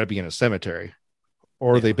 they got to be in a cemetery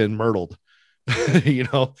or they've been myrtled, you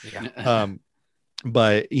know? Yeah.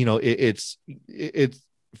 But you know, it's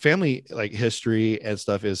family like history and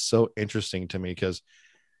stuff is so interesting to me because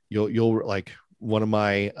you'll like one of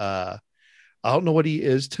my, I don't know what he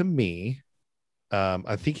is to me.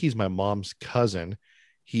 I think he's my mom's cousin.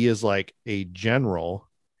 He is like a general,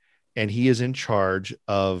 and he is in charge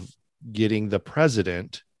of getting the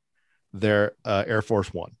president their Air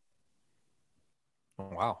Force One.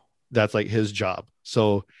 Wow. That's like his job.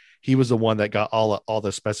 So he was the one that got all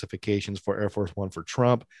the specifications for Air Force One for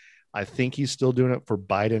Trump. I think he's still doing it for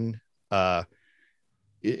Biden.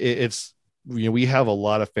 It's, you know, we have a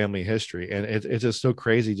lot of family history, and it's just so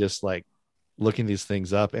crazy just like looking these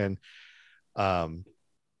things up. And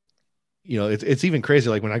you know, it's even crazy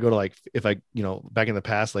like when I go to like, if I, you know, back in the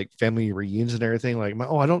past, like family reunions and everything, like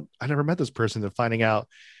I never met this person, and finding out,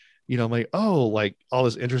 you know, I'm like, oh, like all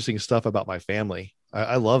this interesting stuff about my family.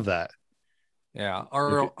 I love that. Yeah.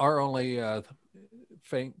 Our only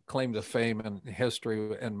claim to fame and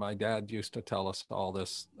history, and my dad used to tell us all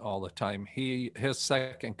this all the time. His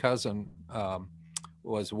second cousin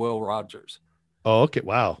was Will Rogers. Oh, okay.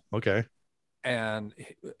 Wow. Okay. And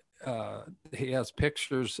he has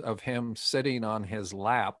pictures of him sitting on his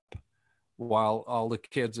lap while all the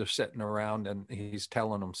kids are sitting around, and he's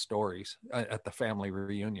telling them stories at the family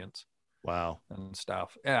reunions. Wow. And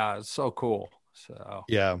stuff. Yeah, it's so cool. So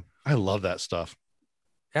yeah, I love that stuff.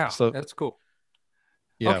 Yeah, so that's cool.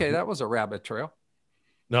 Yeah. Okay, that was a rabbit trail.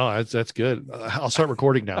 No, that's good. I'll start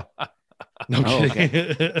recording now. No kidding.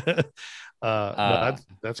 Okay. No,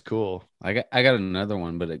 that's cool. I got another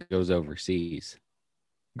one, but it goes overseas.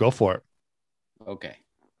 Go for it. Okay.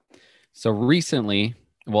 So recently,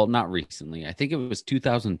 well, not recently, I think it was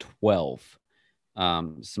 2012.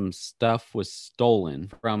 Some stuff was stolen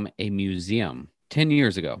from a museum 10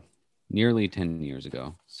 years ago, nearly 10 years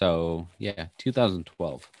ago. So yeah,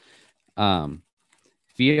 2012. Have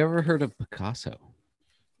you ever heard of Picasso?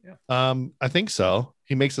 Yeah. I think so.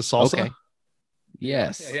 He makes a salsa. Okay.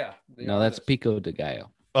 Yes. Yeah. No, that's Pico de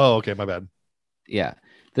Gallo. Oh, okay. My bad. Yeah.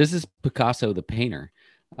 This is Picasso, the painter.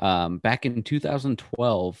 Back in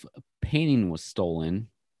 2012, a painting was stolen.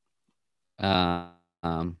 And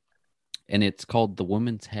it's called The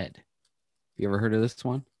Woman's Head. You ever heard of this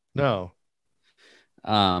one? No.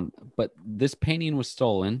 But this painting was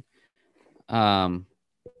stolen. It's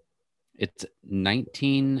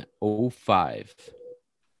 1905.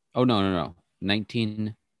 Oh, no.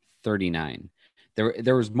 1939.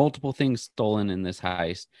 There was multiple things stolen in this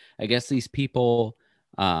heist. I guess these people,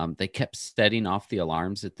 they kept setting off the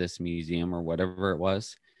alarms at this museum or whatever it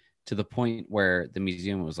was, to the point where the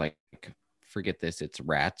museum was like forget this, it's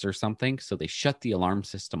rats or something. So they shut the alarm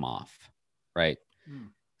system off, right?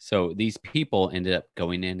 So these people ended up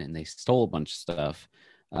going in and they stole a bunch of stuff.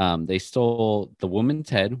 They stole the woman's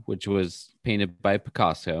head, which was painted by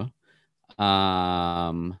Picasso.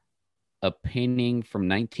 A painting from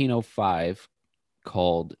 1905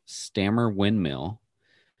 called Stammer Windmill.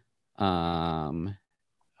 There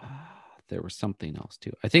was something else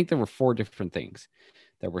too. I think there were 4 different things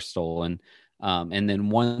that were stolen. And then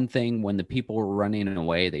one thing, when the people were running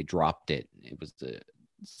away, they dropped it. It was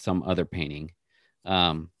some other painting.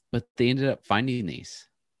 But they ended up finding these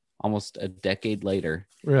almost a decade later.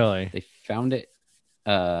 Really? They found it.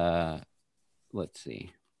 Let's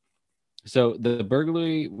see. So the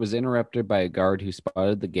burglary was interrupted by a guard who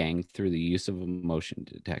spotted the gang through the use of a motion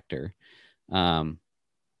detector.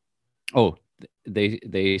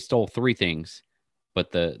 They stole 3 things,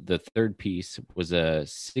 but the third piece was a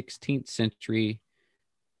 16th century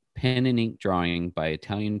pen and ink drawing by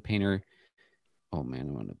Italian painter. Oh man,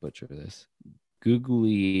 I want to butcher this.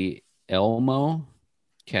 Guglielmo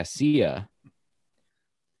Cassia,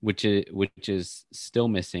 which is still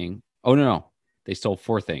missing. Oh no, they stole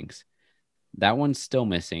 4 things. That one's still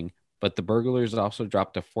missing, but the burglars also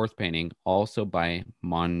dropped a 4th painting, also by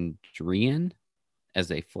Mondrian, as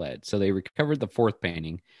they fled. So they recovered the 4th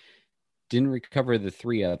painting, didn't recover the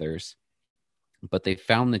 3 others, but they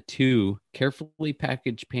found the 2 carefully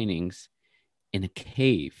packaged paintings in a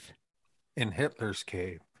cave. In Hitler's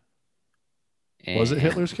cave. Was it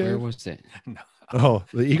Hitler's cave? Where was it? No. Oh,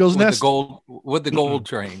 the Eagle's With Nest. With the gold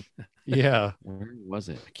train. Yeah. Where was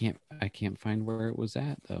it? I can't find where it was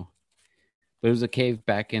at though. But it was a cave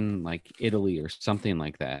back in like Italy or something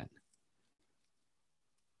like that.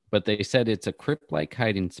 But they said it's a crypt-like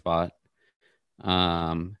hiding spot.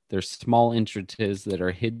 There's small entrances that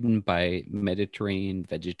are hidden by Mediterranean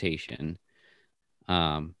vegetation.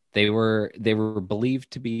 They were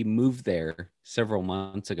believed to be moved there several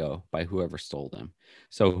months ago by whoever stole them.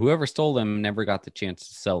 So whoever stole them never got the chance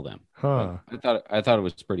to sell them. Huh. I thought it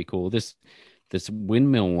was pretty cool. This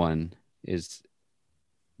windmill one is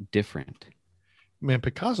different. Man,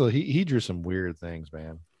 Picasso, he drew some weird things,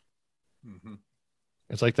 man. Mm-hmm.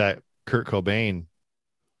 It's like that Kurt Cobain.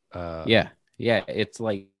 Yeah. It's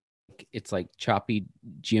like choppy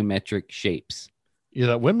geometric shapes. Yeah,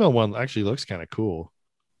 that windmill one actually looks kind of cool.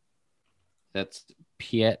 That's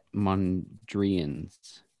Piet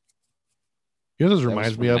Mondrian's. You know, this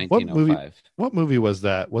reminds me of what movie? 1905. What movie was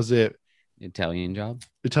that? Was it Italian Job?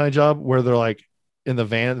 Italian Job, where they're like in the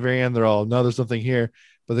van at the very end? They're all, no, there's something here,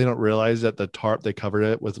 but they don't realize that the tarp they covered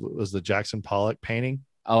it with was the Jackson Pollock painting.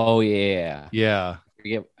 Oh yeah, Yeah.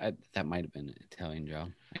 That might have been an Italian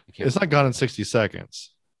Job. It's not Gone in 60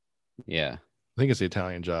 Seconds. Yeah, I think it's the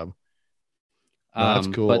Italian Job. No, that's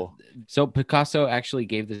cool. But, so Picasso actually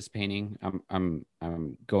gave this painting. I'm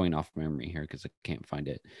going off memory here because I can't find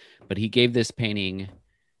it. But he gave this painting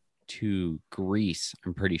to Greece,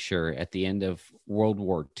 I'm pretty sure, at the end of World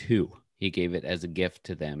War II. He gave it as a gift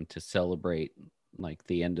to them to celebrate like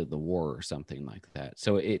the end of the war or something like that.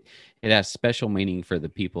 So it has special meaning for the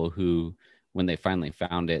people who, when they finally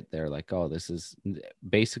found it, they're like, oh, this is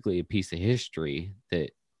basically a piece of history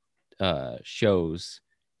that shows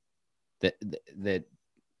that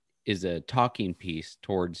is a talking piece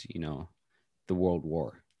towards, the World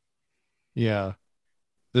War. Yeah.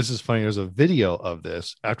 This is funny. There's a video of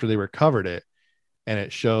this after they recovered it, and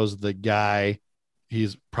it shows the guy,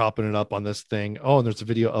 he's propping it up on this thing. Oh, and there's a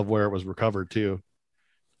video of where it was recovered too,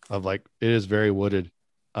 of like, it is very wooded.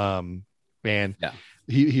 Man, yeah.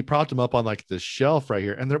 He propped him up on like this shelf right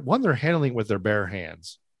here. And they're handling it with their bare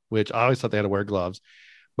hands, which I always thought they had to wear gloves.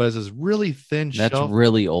 But it's this really thin That's shelf.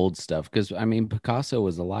 really old stuff. Because I mean, Picasso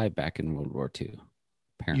was alive back in World War II.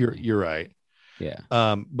 Apparently, You're right. Yeah.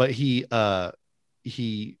 But he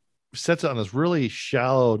sets it on this really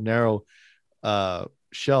shallow, narrow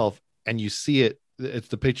shelf, and you see it. It's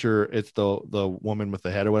the picture. It's the woman with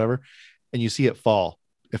the head or whatever, and you see it fall.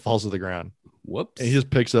 It falls to the ground. Whoops. And he just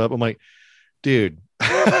picks it up. I'm like, dude.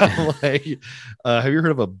 I'm like, have you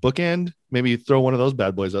heard of a bookend? Maybe throw one of those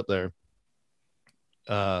bad boys up there.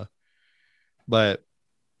 But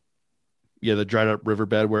yeah, the dried up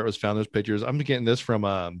riverbed where it was found, those pictures. I'm getting this from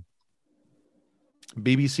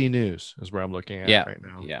BBC News is where I'm looking at right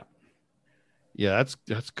now. Yeah,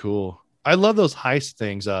 that's cool. I love those heist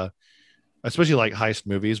things, especially like heist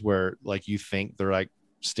movies where like you think they're like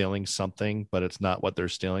stealing something, but it's not what they're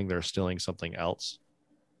stealing. They're stealing something else.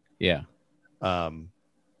 Yeah.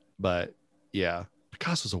 But yeah,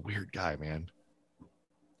 Picasso's a weird guy, man.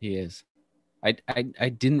 He is. I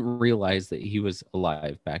didn't realize that he was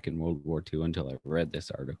alive back in World War II until I read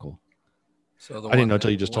this article. So I didn't know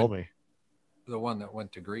until you just told me. The one that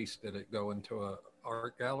went to Greece, did it go into a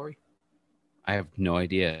art gallery? I have no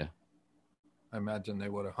idea. I imagine they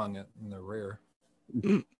would have hung it in the rear.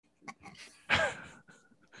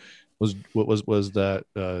 Was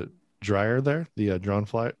that Dreyer there, the drone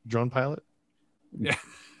pilot? Yeah.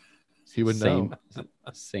 He would know.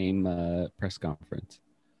 Same press conference.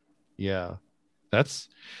 Yeah, that's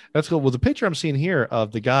cool. Well, the picture I'm seeing here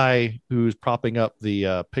of the guy who's propping up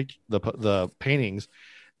the paintings,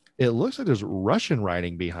 it looks like there's Russian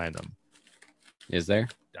writing behind them. Is there?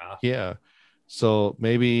 Yeah. So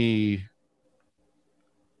maybe,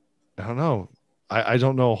 I don't know. I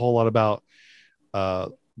don't know a whole lot about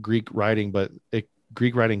Greek writing, but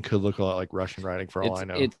Greek writing could look a lot like Russian writing for all I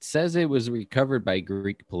know. It says it was recovered by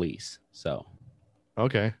Greek police. So,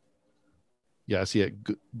 okay. Yeah, I see it.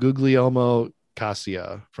 Guglielmo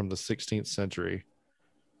Cassia from the 16th century.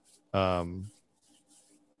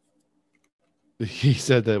 He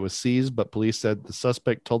said that it was seized, but police said the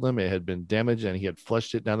suspect told them it had been damaged and he had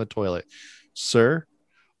flushed it down the toilet. Sir,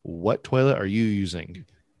 what toilet are you using?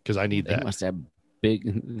 Because I need that. They must have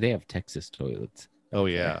they have Texas toilets. Oh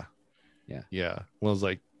yeah. Yeah. Yeah. Once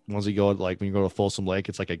you go, like when you go to Folsom Lake,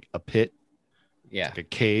 it's like a pit. Yeah. Like a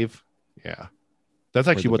cave. Yeah. That's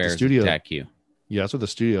actually what the studio attack you. Yeah, that's what the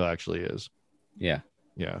studio actually is. Yeah.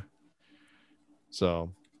 Yeah.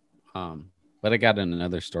 So but I got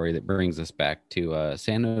another story that brings us back to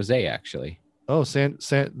San Jose, actually. Oh,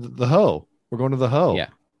 the Ho. We're going to the Ho. Yeah.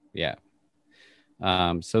 Yeah.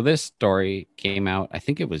 So this story came out, I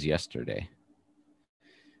think it was yesterday.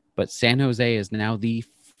 But San Jose is now the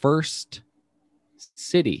first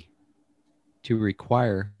city to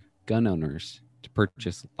require gun owners to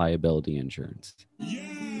purchase liability insurance.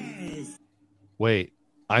 Yes! Wait,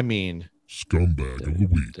 I mean scumbag of the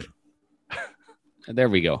week. There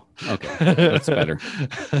we go. Okay, that's better.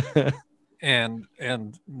 And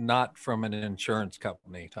not from an insurance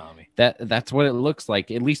company, Tommy. That's what it looks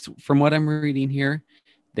like. At least from what I'm reading here,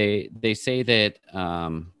 they say that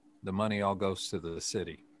the money all goes to the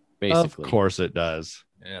city. Basically, of course it does.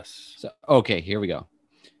 Yes. So okay, here we go.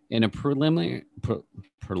 In a preliminary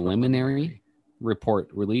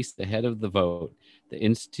report released ahead of the vote, the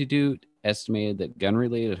Institute estimated that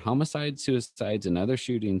gun-related homicides, suicides, and other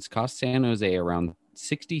shootings cost San Jose around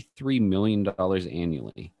 $63 million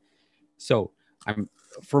annually. So,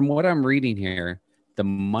 from what I'm reading here, the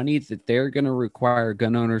money that they're going to require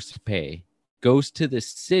gun owners to pay goes to the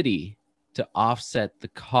city to offset the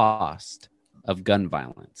cost of gun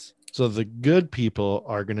violence. So the good people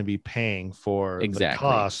are going to be paying for the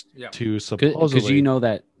cost to supposedly, because you know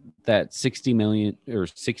that 60 million or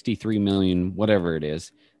 63 million, whatever it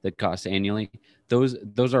is, that costs annually.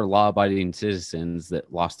 Those are law-abiding citizens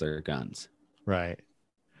that lost their guns. Right.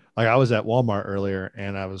 Like I was at Walmart earlier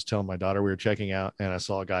and I was telling my daughter we were checking out and I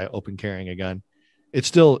saw a guy open carrying a gun. It's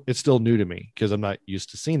still new to me because I'm not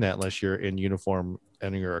used to seeing that unless you're in uniform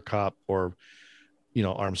and you're a cop or,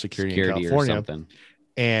 armed security in California. Or something.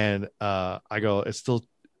 And I go, it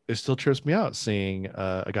still trips me out seeing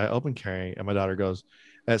a guy open carrying. And my daughter goes,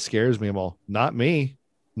 that scares me. I'm all, not me,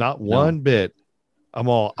 not one bit. I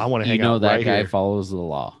want to hang out that right guy here. follows the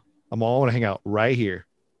law. I want to hang out right here.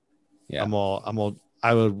 Yeah.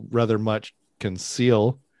 I would rather much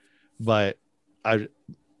conceal, but I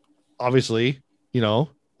obviously,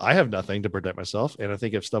 I have nothing to protect myself. And I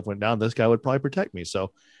think if stuff went down, this guy would probably protect me.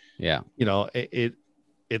 So, yeah,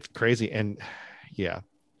 it's crazy. And yeah,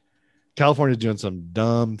 California's doing some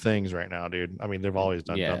dumb things right now, dude. I mean, they've always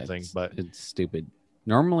done dumb things, but it's stupid.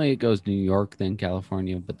 Normally it goes New York, then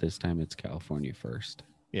California, but this time it's California first.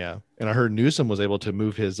 Yeah. And I heard Newsom was able to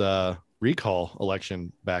move his recall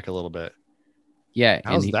election back a little bit. Yeah.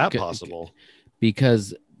 How's that possible?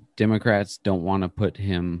 Because Democrats don't want to put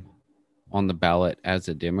him on the ballot as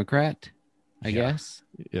a Democrat, I guess.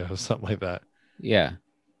 Yeah, something like that. Yeah.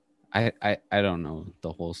 I don't know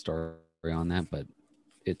the whole story on that, but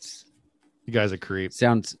it's you guys are creep.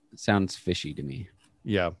 Sounds fishy to me.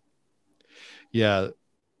 Yeah. Yeah.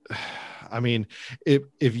 I mean,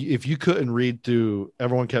 if you couldn't read through,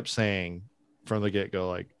 everyone kept saying from the get-go,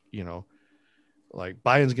 like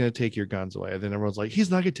Biden's going to take your guns away. And then everyone's like, he's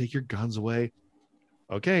not going to take your guns away.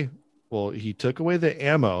 Okay. Well, he took away the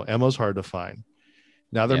ammo. Ammo's hard to find.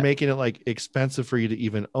 Now they're making it like expensive for you to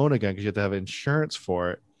even own a gun because you have to have insurance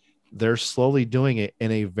for it. They're slowly doing it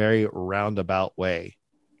in a very roundabout way.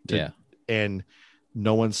 And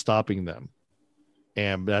no one's stopping them.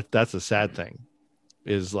 And that's a sad thing,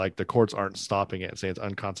 is like the courts aren't stopping it and saying it's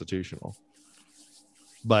unconstitutional.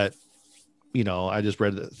 But, I just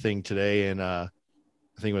read the thing today and I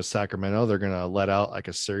think it was Sacramento. They're going to let out like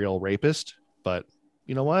a serial rapist. But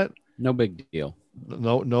you know what? No big deal.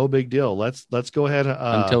 no big deal. Let's go ahead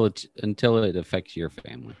until it affects your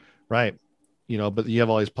family. Right. But you have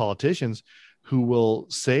all these politicians who will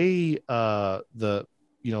say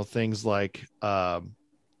things like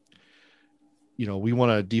we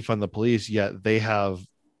want to defund the police, yet they have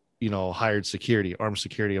hired armed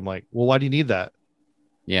security. I'm like, well, why do you need that?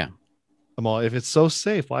 Yeah. I'm all, if it's so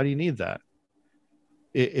safe, why do you need that?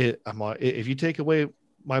 I'm all, if you take away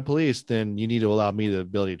my police, then you need to allow me the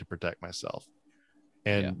ability to protect myself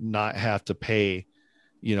and not have to pay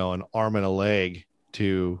an arm and a leg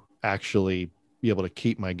to actually be able to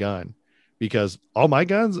keep my gun. Because all my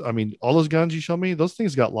guns, all those guns you showed me, those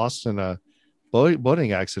things got lost in a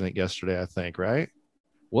boating accident yesterday, I think, right?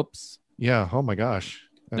 Whoops. Yeah. Oh my gosh.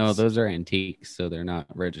 No, those are antiques, so they're not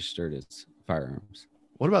registered as firearms.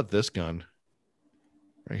 What about this gun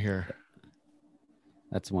right here?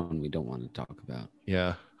 That's one we don't want to talk about.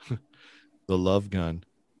 Yeah. The love gun.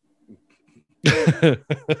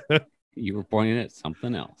 You were pointing at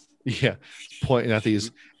something else. Yeah. Pointing at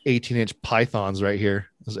these 18-inch pythons right here,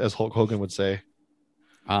 as Hulk Hogan would say.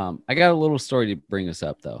 I got a little story to bring us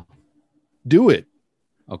up, though. Do it.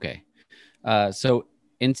 Okay. So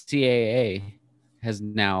NCAA has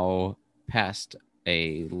now passed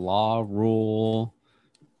a rule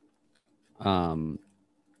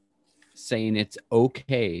saying it's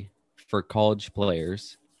okay for college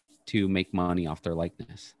players to make money off their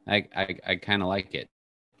likeness. I kind of like it.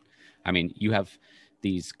 You have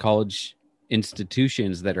these college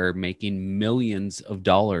institutions that are making millions of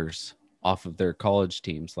dollars off of their college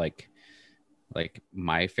teams, like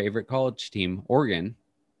my favorite college team, Oregon.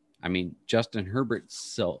 Justin Herbert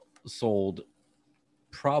sold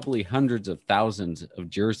probably hundreds of thousands of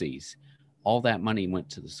jerseys. All that money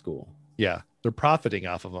went to the school. Yeah, they're profiting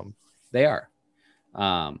off of them. They are.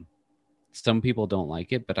 Some people don't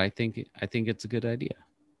like it, but I think it's a good idea.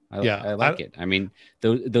 I like it.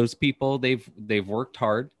 Those people, they've worked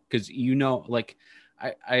hard, because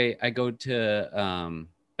I go to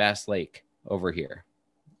Bass Lake over here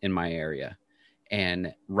in my area,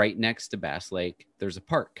 and right next to Bass Lake there's a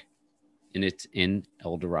park, and it's in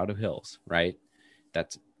El Dorado Hills, right?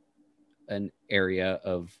 That's an area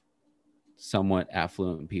of somewhat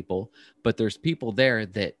affluent people, but there's people there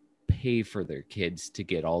that pay for their kids to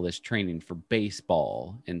get all this training for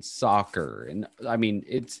baseball and soccer. And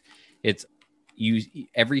it's you,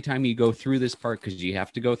 every time you go through this park, because you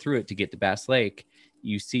have to go through it to get to Bass Lake,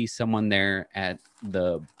 you see someone there at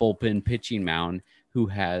the bullpen pitching mound who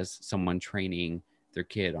has someone training their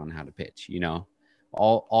kid on how to pitch.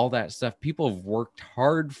 All that stuff. People have worked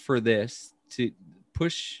hard for this to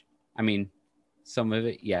push. Some of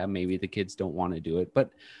it, maybe the kids don't want to do it, but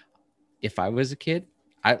if I was a kid,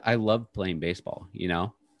 I loved playing baseball.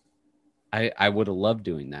 I would have loved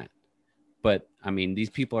doing that. But these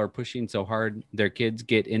people are pushing so hard. Their kids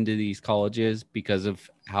get into these colleges because of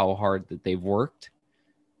how hard that they've worked.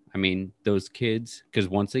 Those kids, because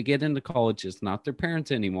once they get into college, it's not their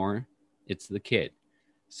parents anymore. It's the kid.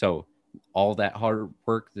 So all that hard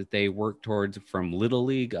work that they work towards from little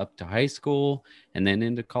league up to high school and then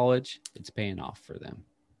into college, it's paying off for them.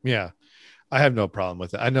 Yeah. I have no problem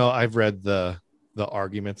with it. I know I've read the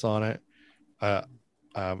arguments on it. I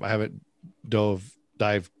haven't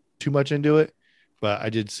dived too much into it, but I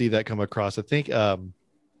did see that come across. I think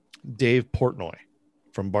Dave Portnoy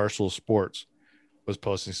from Barstool Sports was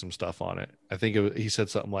posting some stuff on it. I think he said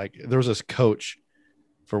something like, there was this coach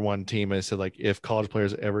for one team, and it said, like, if college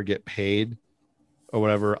players ever get paid or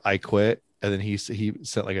whatever, I quit. And then he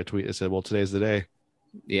sent like a tweet that said, well, today's the day.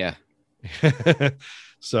 Yeah.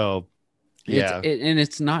 So yeah. And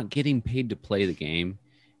it's not getting paid to play the game.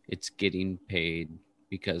 It's getting paid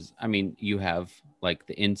because, you have like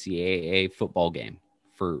the NCAA football game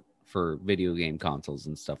for video game consoles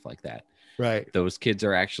and stuff like that. Right. Those kids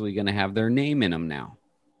are actually going to have their name in them now.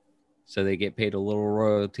 So they get paid a little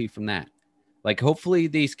royalty from that. Like, hopefully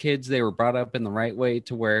these kids, they were brought up in the right way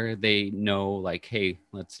to where they know, like, hey,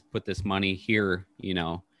 let's put this money here,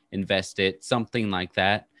 invest it, something like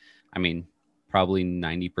that. Probably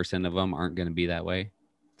 90% of them aren't going to be that way.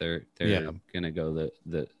 They're going to go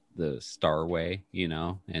the star way,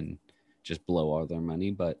 and just blow all their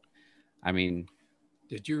money. But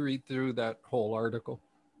did you read through that whole article?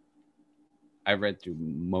 I read through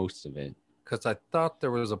most of it. Because I thought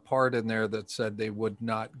there was a part in there that said they would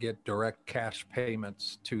not get direct cash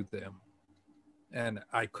payments to them. And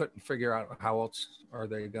I couldn't figure out how else are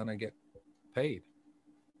they going to get paid.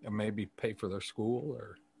 And maybe pay for their school,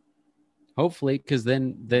 or hopefully, because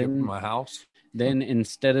then give them a house. Then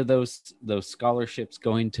instead of those scholarships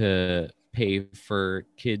going to pay for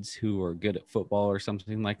kids who are good at football or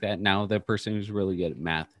something like that, now the person who's really good at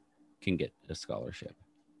math can get a scholarship.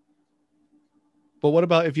 But what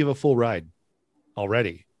about if you have a full ride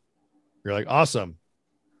already? You're like, awesome.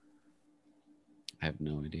 I have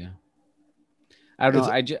no idea. I don't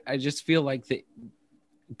know. I just feel like the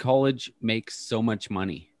college makes so much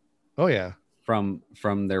money. Oh yeah, from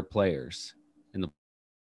their players, and the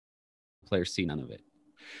players see none of it.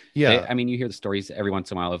 Yeah, I mean, you hear the stories every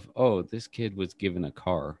once in a while of, oh, this kid was given a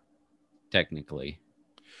car, technically.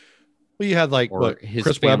 Well, you had like or what, his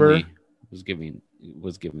Chris family Webber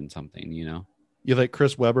was given something, you know. You have like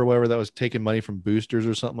Chris Webber, whatever, that was taking money from boosters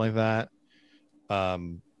or something like that.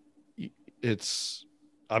 It's,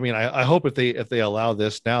 I mean, I hope if they allow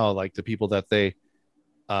this now, like the people that they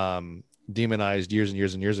demonized years and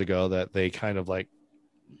years and years ago, that they kind of like,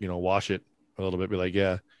 you know, wash it a little bit, be like,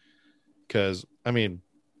 yeah, because I mean,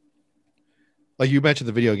 like you mentioned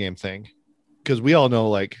the video game thing, because we all know,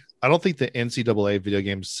 like, I don't think the NCAA video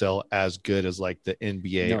games sell as good as like the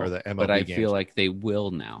NBA or the MLB but I games. feel like they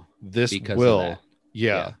will now. This because will, of that.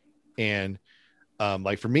 yeah. And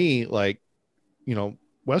like for me, like, you know,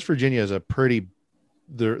 West Virginia is a pretty,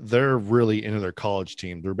 they're really into their college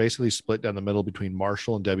team. They're basically split down the middle between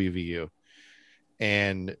Marshall and WVU.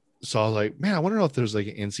 And so I was like, man, I wonder if there's like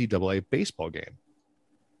an NCAA baseball game.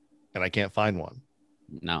 And I can't find one.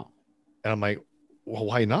 No. And I'm like, well,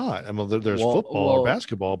 why not? I mean, there's football or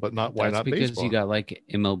basketball, but not why not because baseball? you got like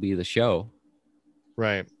MLB The Show,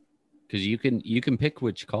 right? Because you can pick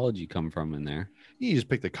which college you come from in there. You just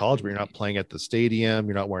pick the college, but you're not playing at the stadium.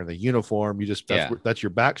 You're not wearing the uniform. You just that's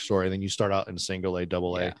your backstory. And then you start out in single A,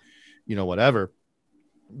 double A, you know, whatever.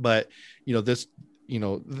 But you know this, you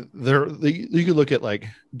know, you could look at like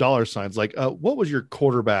dollar signs. Like, what was your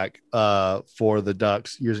quarterback for the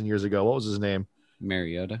Ducks years and years ago? What was his name?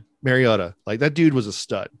 Mariota. Like that dude was a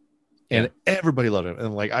stud, and everybody loved him.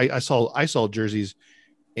 And like I saw jerseys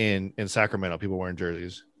in Sacramento, people wearing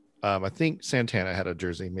jerseys. I think Santana had a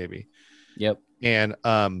jersey, maybe. Yep. And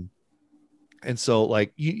so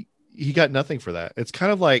like he got nothing for that. It's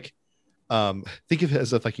kind of like think of it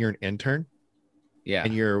as if like you're an intern,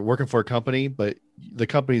 and you're working for a company, but the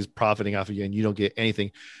company's profiting off of you, and you don't get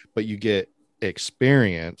anything, but you get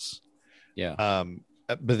experience.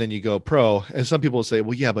 But then you go pro, and some people say,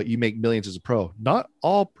 well, yeah, but you make millions as a pro. Not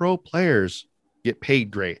all pro players get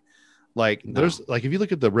paid great. Like there's like, if you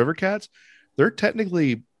look at the River Cats, they're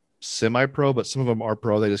technically semi-pro, but some of them are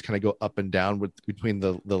pro. They just kind of go up and down between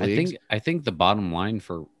the leagues. I think the bottom line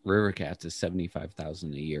for River Cats is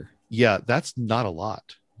 $75,000 a year. Yeah, that's not a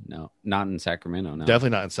lot. No, not in Sacramento. No,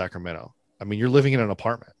 definitely not in Sacramento. I mean, you're living in an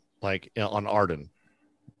apartment like on Arden.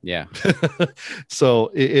 Yeah.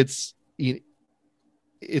 So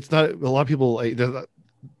it's not a lot of people like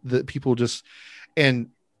the people just, and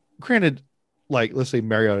granted, like let's say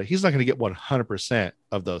Mariota, he's not going to get 100%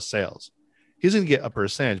 of those sales. He's going to get a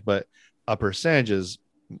percentage, but a percentage is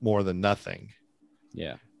more than nothing.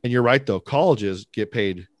 Yeah. And you're right though. Colleges get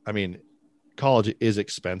paid. I mean, college is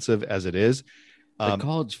expensive as it is. The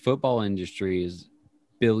college football industry is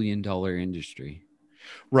 $1 billion industry.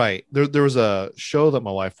 Right. There was a show that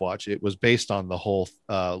my wife watched. It was based on the whole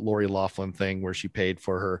Lori Loughlin thing where she paid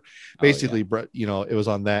for her. Basically, you know, it was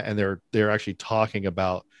on that, and they're actually talking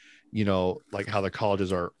about, you know, like how the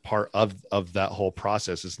colleges are part of that whole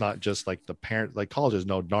process. It's not just like the parent, like colleges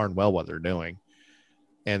know darn well what they're doing,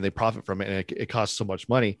 and they profit from it, and it costs so much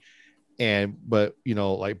money. But you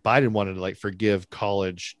know, like Biden wanted to like forgive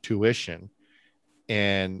college tuition,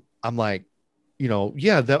 and I'm like, you know,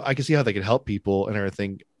 yeah, that I can see how they could help people and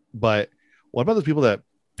everything. But what about those people that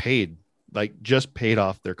just paid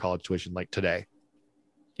off their college tuition like today?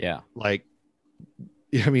 Yeah. Like,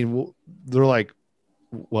 I mean, they're like,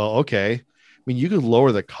 well, okay. I mean, you could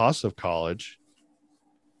lower the cost of college,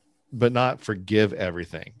 but not forgive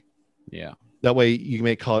everything. Yeah. That way you can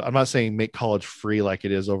make college. I'm not saying make college free like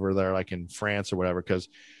it is over there, like in France or whatever, because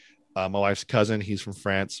my wife's cousin, he's from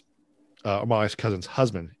France. My wife's cousin's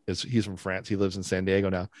husband he's from France. He lives in San Diego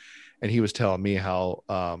now. And he was telling me how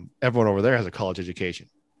everyone over there has a college education.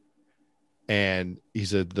 And he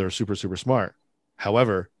said they're super, super smart.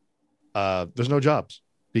 However, there's no jobs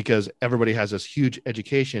because everybody has this huge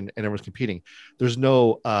education and everyone's competing. There's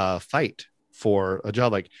no fight for a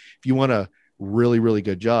job. Like if you want a really, really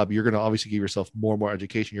good job, you're going to obviously give yourself more and more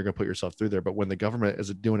education. You're going to put yourself through there. But when the government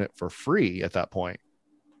is doing it for free at that point,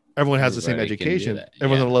 everyone has the same education.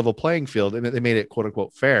 Everyone's on a level playing field, and they made it quote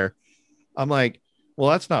unquote fair. I'm like,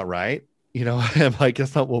 well, that's not right. You know, I'm like,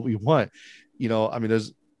 that's not what we want. You know, I mean,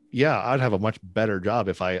 I'd have a much better job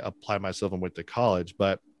if I applied myself and went to college,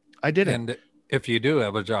 but I didn't. And if you do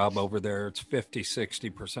have a job over there, it's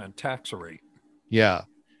 50-60% tax rate. Yeah.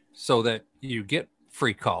 So that you get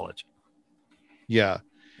free college. Yeah.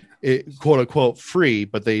 it quote unquote free,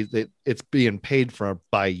 but they it's being paid for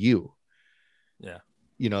by you. Yeah.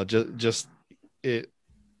 You know, just it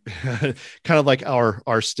kind of like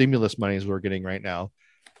our stimulus monies we're getting right now,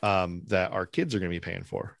 that our kids are going to be paying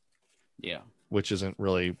for. Yeah. Which isn't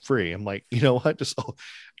really free. I'm like, you know what? Just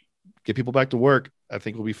get people back to work. I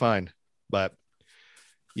think we'll be fine. But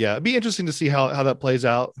yeah, it'd be interesting to see how that plays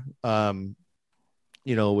out.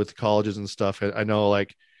 You know, with colleges and stuff. I know,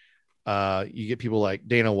 like, you get people like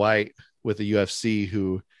Dana White with the UFC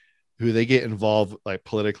who they get involved like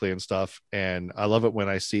politically and stuff. And I love it when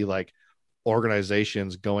I see like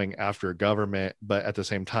organizations going after government, but at the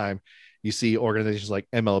same time, you see organizations like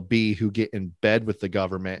MLB who get in bed with the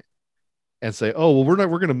government and say, "Oh, well, we're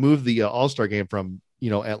going to move the All-Star game from, you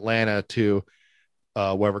know, Atlanta to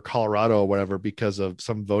wherever, Colorado or whatever, because of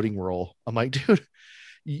some voting rule." I'm like, dude,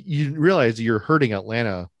 you realize you're hurting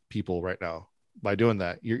Atlanta people right now by doing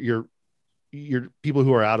that. You're people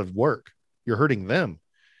who are out of work. You're hurting them.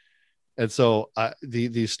 And so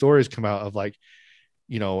these stories come out of, like,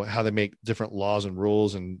 you know, how they make different laws and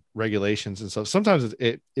rules and regulations and stuff. Sometimes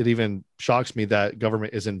it even shocks me that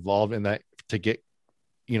government is involved in that to get,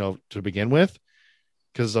 you know, to begin with.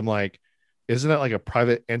 Cause I'm like, isn't that like a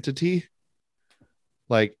private entity?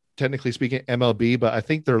 Like, technically speaking, MLB, but I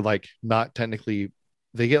think they're like not technically,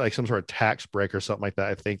 they get like some sort of tax break or something like that,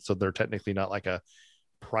 I think. So they're technically not like a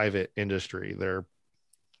private industry.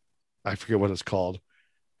 I forget what it's called.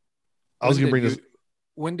 I was going to bring this.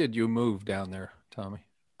 When did you move down there, Tommy?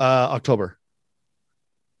 October.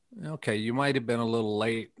 Okay, you might have been a little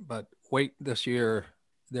late, but wait this year.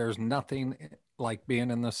 There's nothing like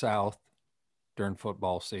being in the South during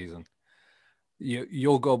football season.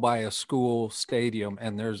 You'll go by a school stadium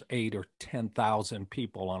and there's 8,000 or 10,000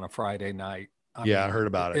 people on a Friday night. I heard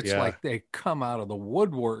about it. It's like they come out of the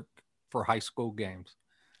woodwork for high school games.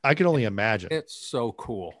 I can only imagine. It's so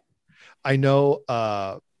cool. I know,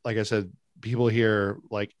 like I said, people here,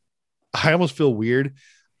 like, I almost feel weird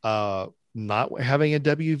not having a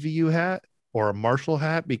WVU hat or a Marshall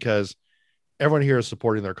hat, because everyone here is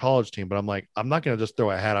supporting their college team. But I'm like, I'm not going to just throw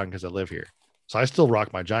a hat on because I live here. So I still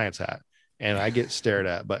rock my Giants hat and I get stared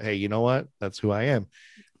at. But hey, you know what? That's who I am.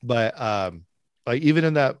 But like, even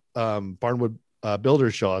in that Barnwood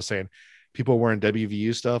Builders show, I was saying people are wearing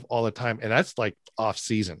WVU stuff all the time. And that's like off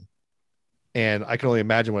season. And I can only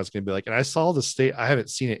imagine what it's going to be like. And I saw the state, I haven't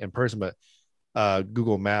seen it in person, but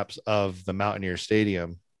Google Maps of the Mountaineer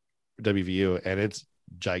Stadium, WVU, and it's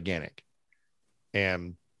gigantic.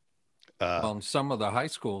 And some of the high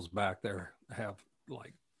schools back there have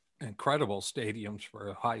like incredible stadiums for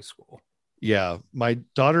a high school. Yeah, my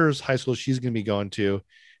daughter's high school she's going to be going to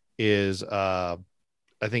is I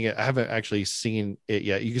haven't actually seen it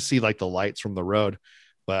yet. You can see like the lights from the road,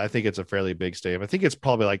 but I think it's a fairly big stadium. I think it's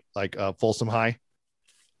probably like Folsom High,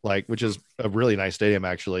 like, which is a really nice stadium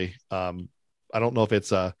actually. I don't know if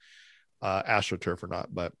it's AstroTurf or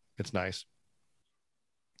not, but it's nice.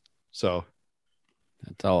 So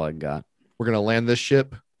that's all I got. We're gonna land this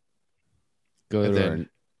ship. Go to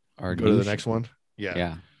the next one.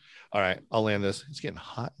 Yeah. All right, I'll land this. It's getting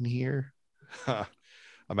hot in here.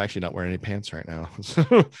 I'm actually not wearing any pants right now.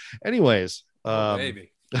 Anyways,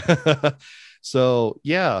 baby. So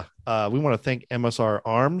yeah, we want to thank MSR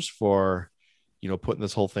Arms for, you know, putting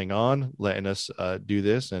this whole thing on, letting us do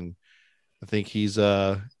this, and I think he's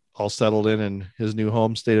all settled in his new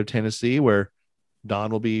home state of Tennessee, where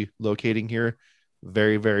Don will be locating here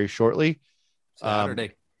very, very shortly.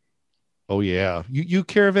 Saturday. Oh yeah, you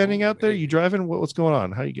caravanning out there? You driving? What's going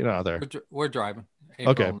on? How you get out there? We're driving.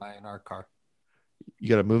 Okay. In our car. You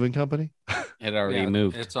got a moving company? It already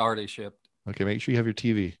moved. It's already shipped. Okay, make sure you have your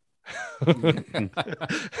TV.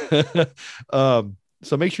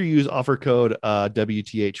 So make sure you use offer code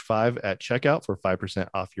WTH5 at checkout for 5%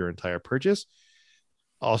 off your entire purchase.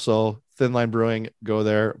 Also, Thin Line Brewing, go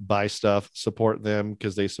there, buy stuff, support them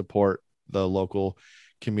because they support the local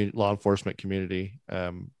community, law enforcement community.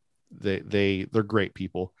 They're great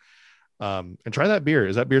people. And try that beer.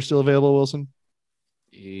 Is that beer still available, Wilson?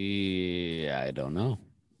 Yeah, I don't know.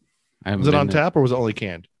 Was it on tap or was it only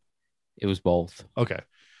canned? It was both. Okay.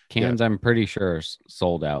 Cans, yeah. I'm pretty sure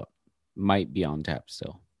sold out. Might be on tap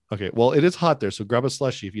still. Okay. Well, it is hot there, so grab a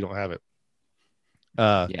slushie if you don't have it.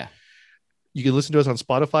 Yeah. You can listen to us on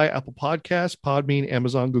Spotify, Apple Podcasts, Podbean,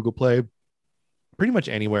 Amazon, Google Play, pretty much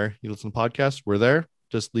anywhere you listen to podcasts. We're there.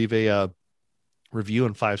 Just leave a review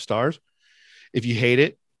and 5 stars. If you hate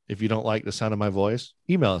it, if you don't like the sound of my voice,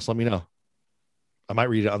 email us. Let me know. I might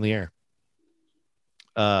read it on the air.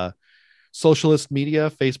 Socialist media,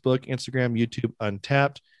 Facebook, Instagram, YouTube,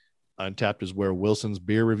 Untapped. Untapped is where Wilson's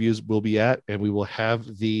beer reviews will be at, and we will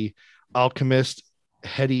have the Alchemist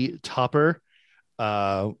Hetty Topper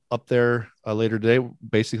up there later today.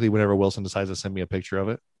 Basically, whenever Wilson decides to send me a picture of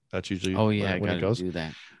it, that's usually when it goes. Do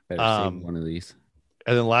that. Better save one of these.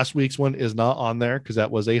 And then last week's one is not on there because that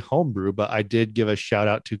was a homebrew, but I did give a shout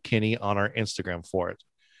out to Kenny on our Instagram for it.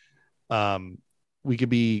 You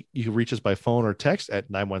can reach us by phone or text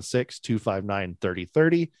at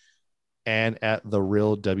 916-259-3030 and at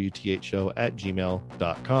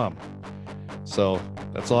therealwthshow@gmail.com. So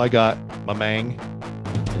that's all I got, my mang.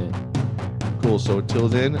 Cool. So until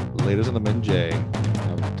then, ladies and gentlemen, Jay.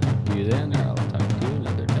 I'll talk to you then, or I'll talk to you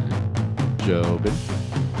another time. Jobin.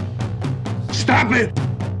 Stop it!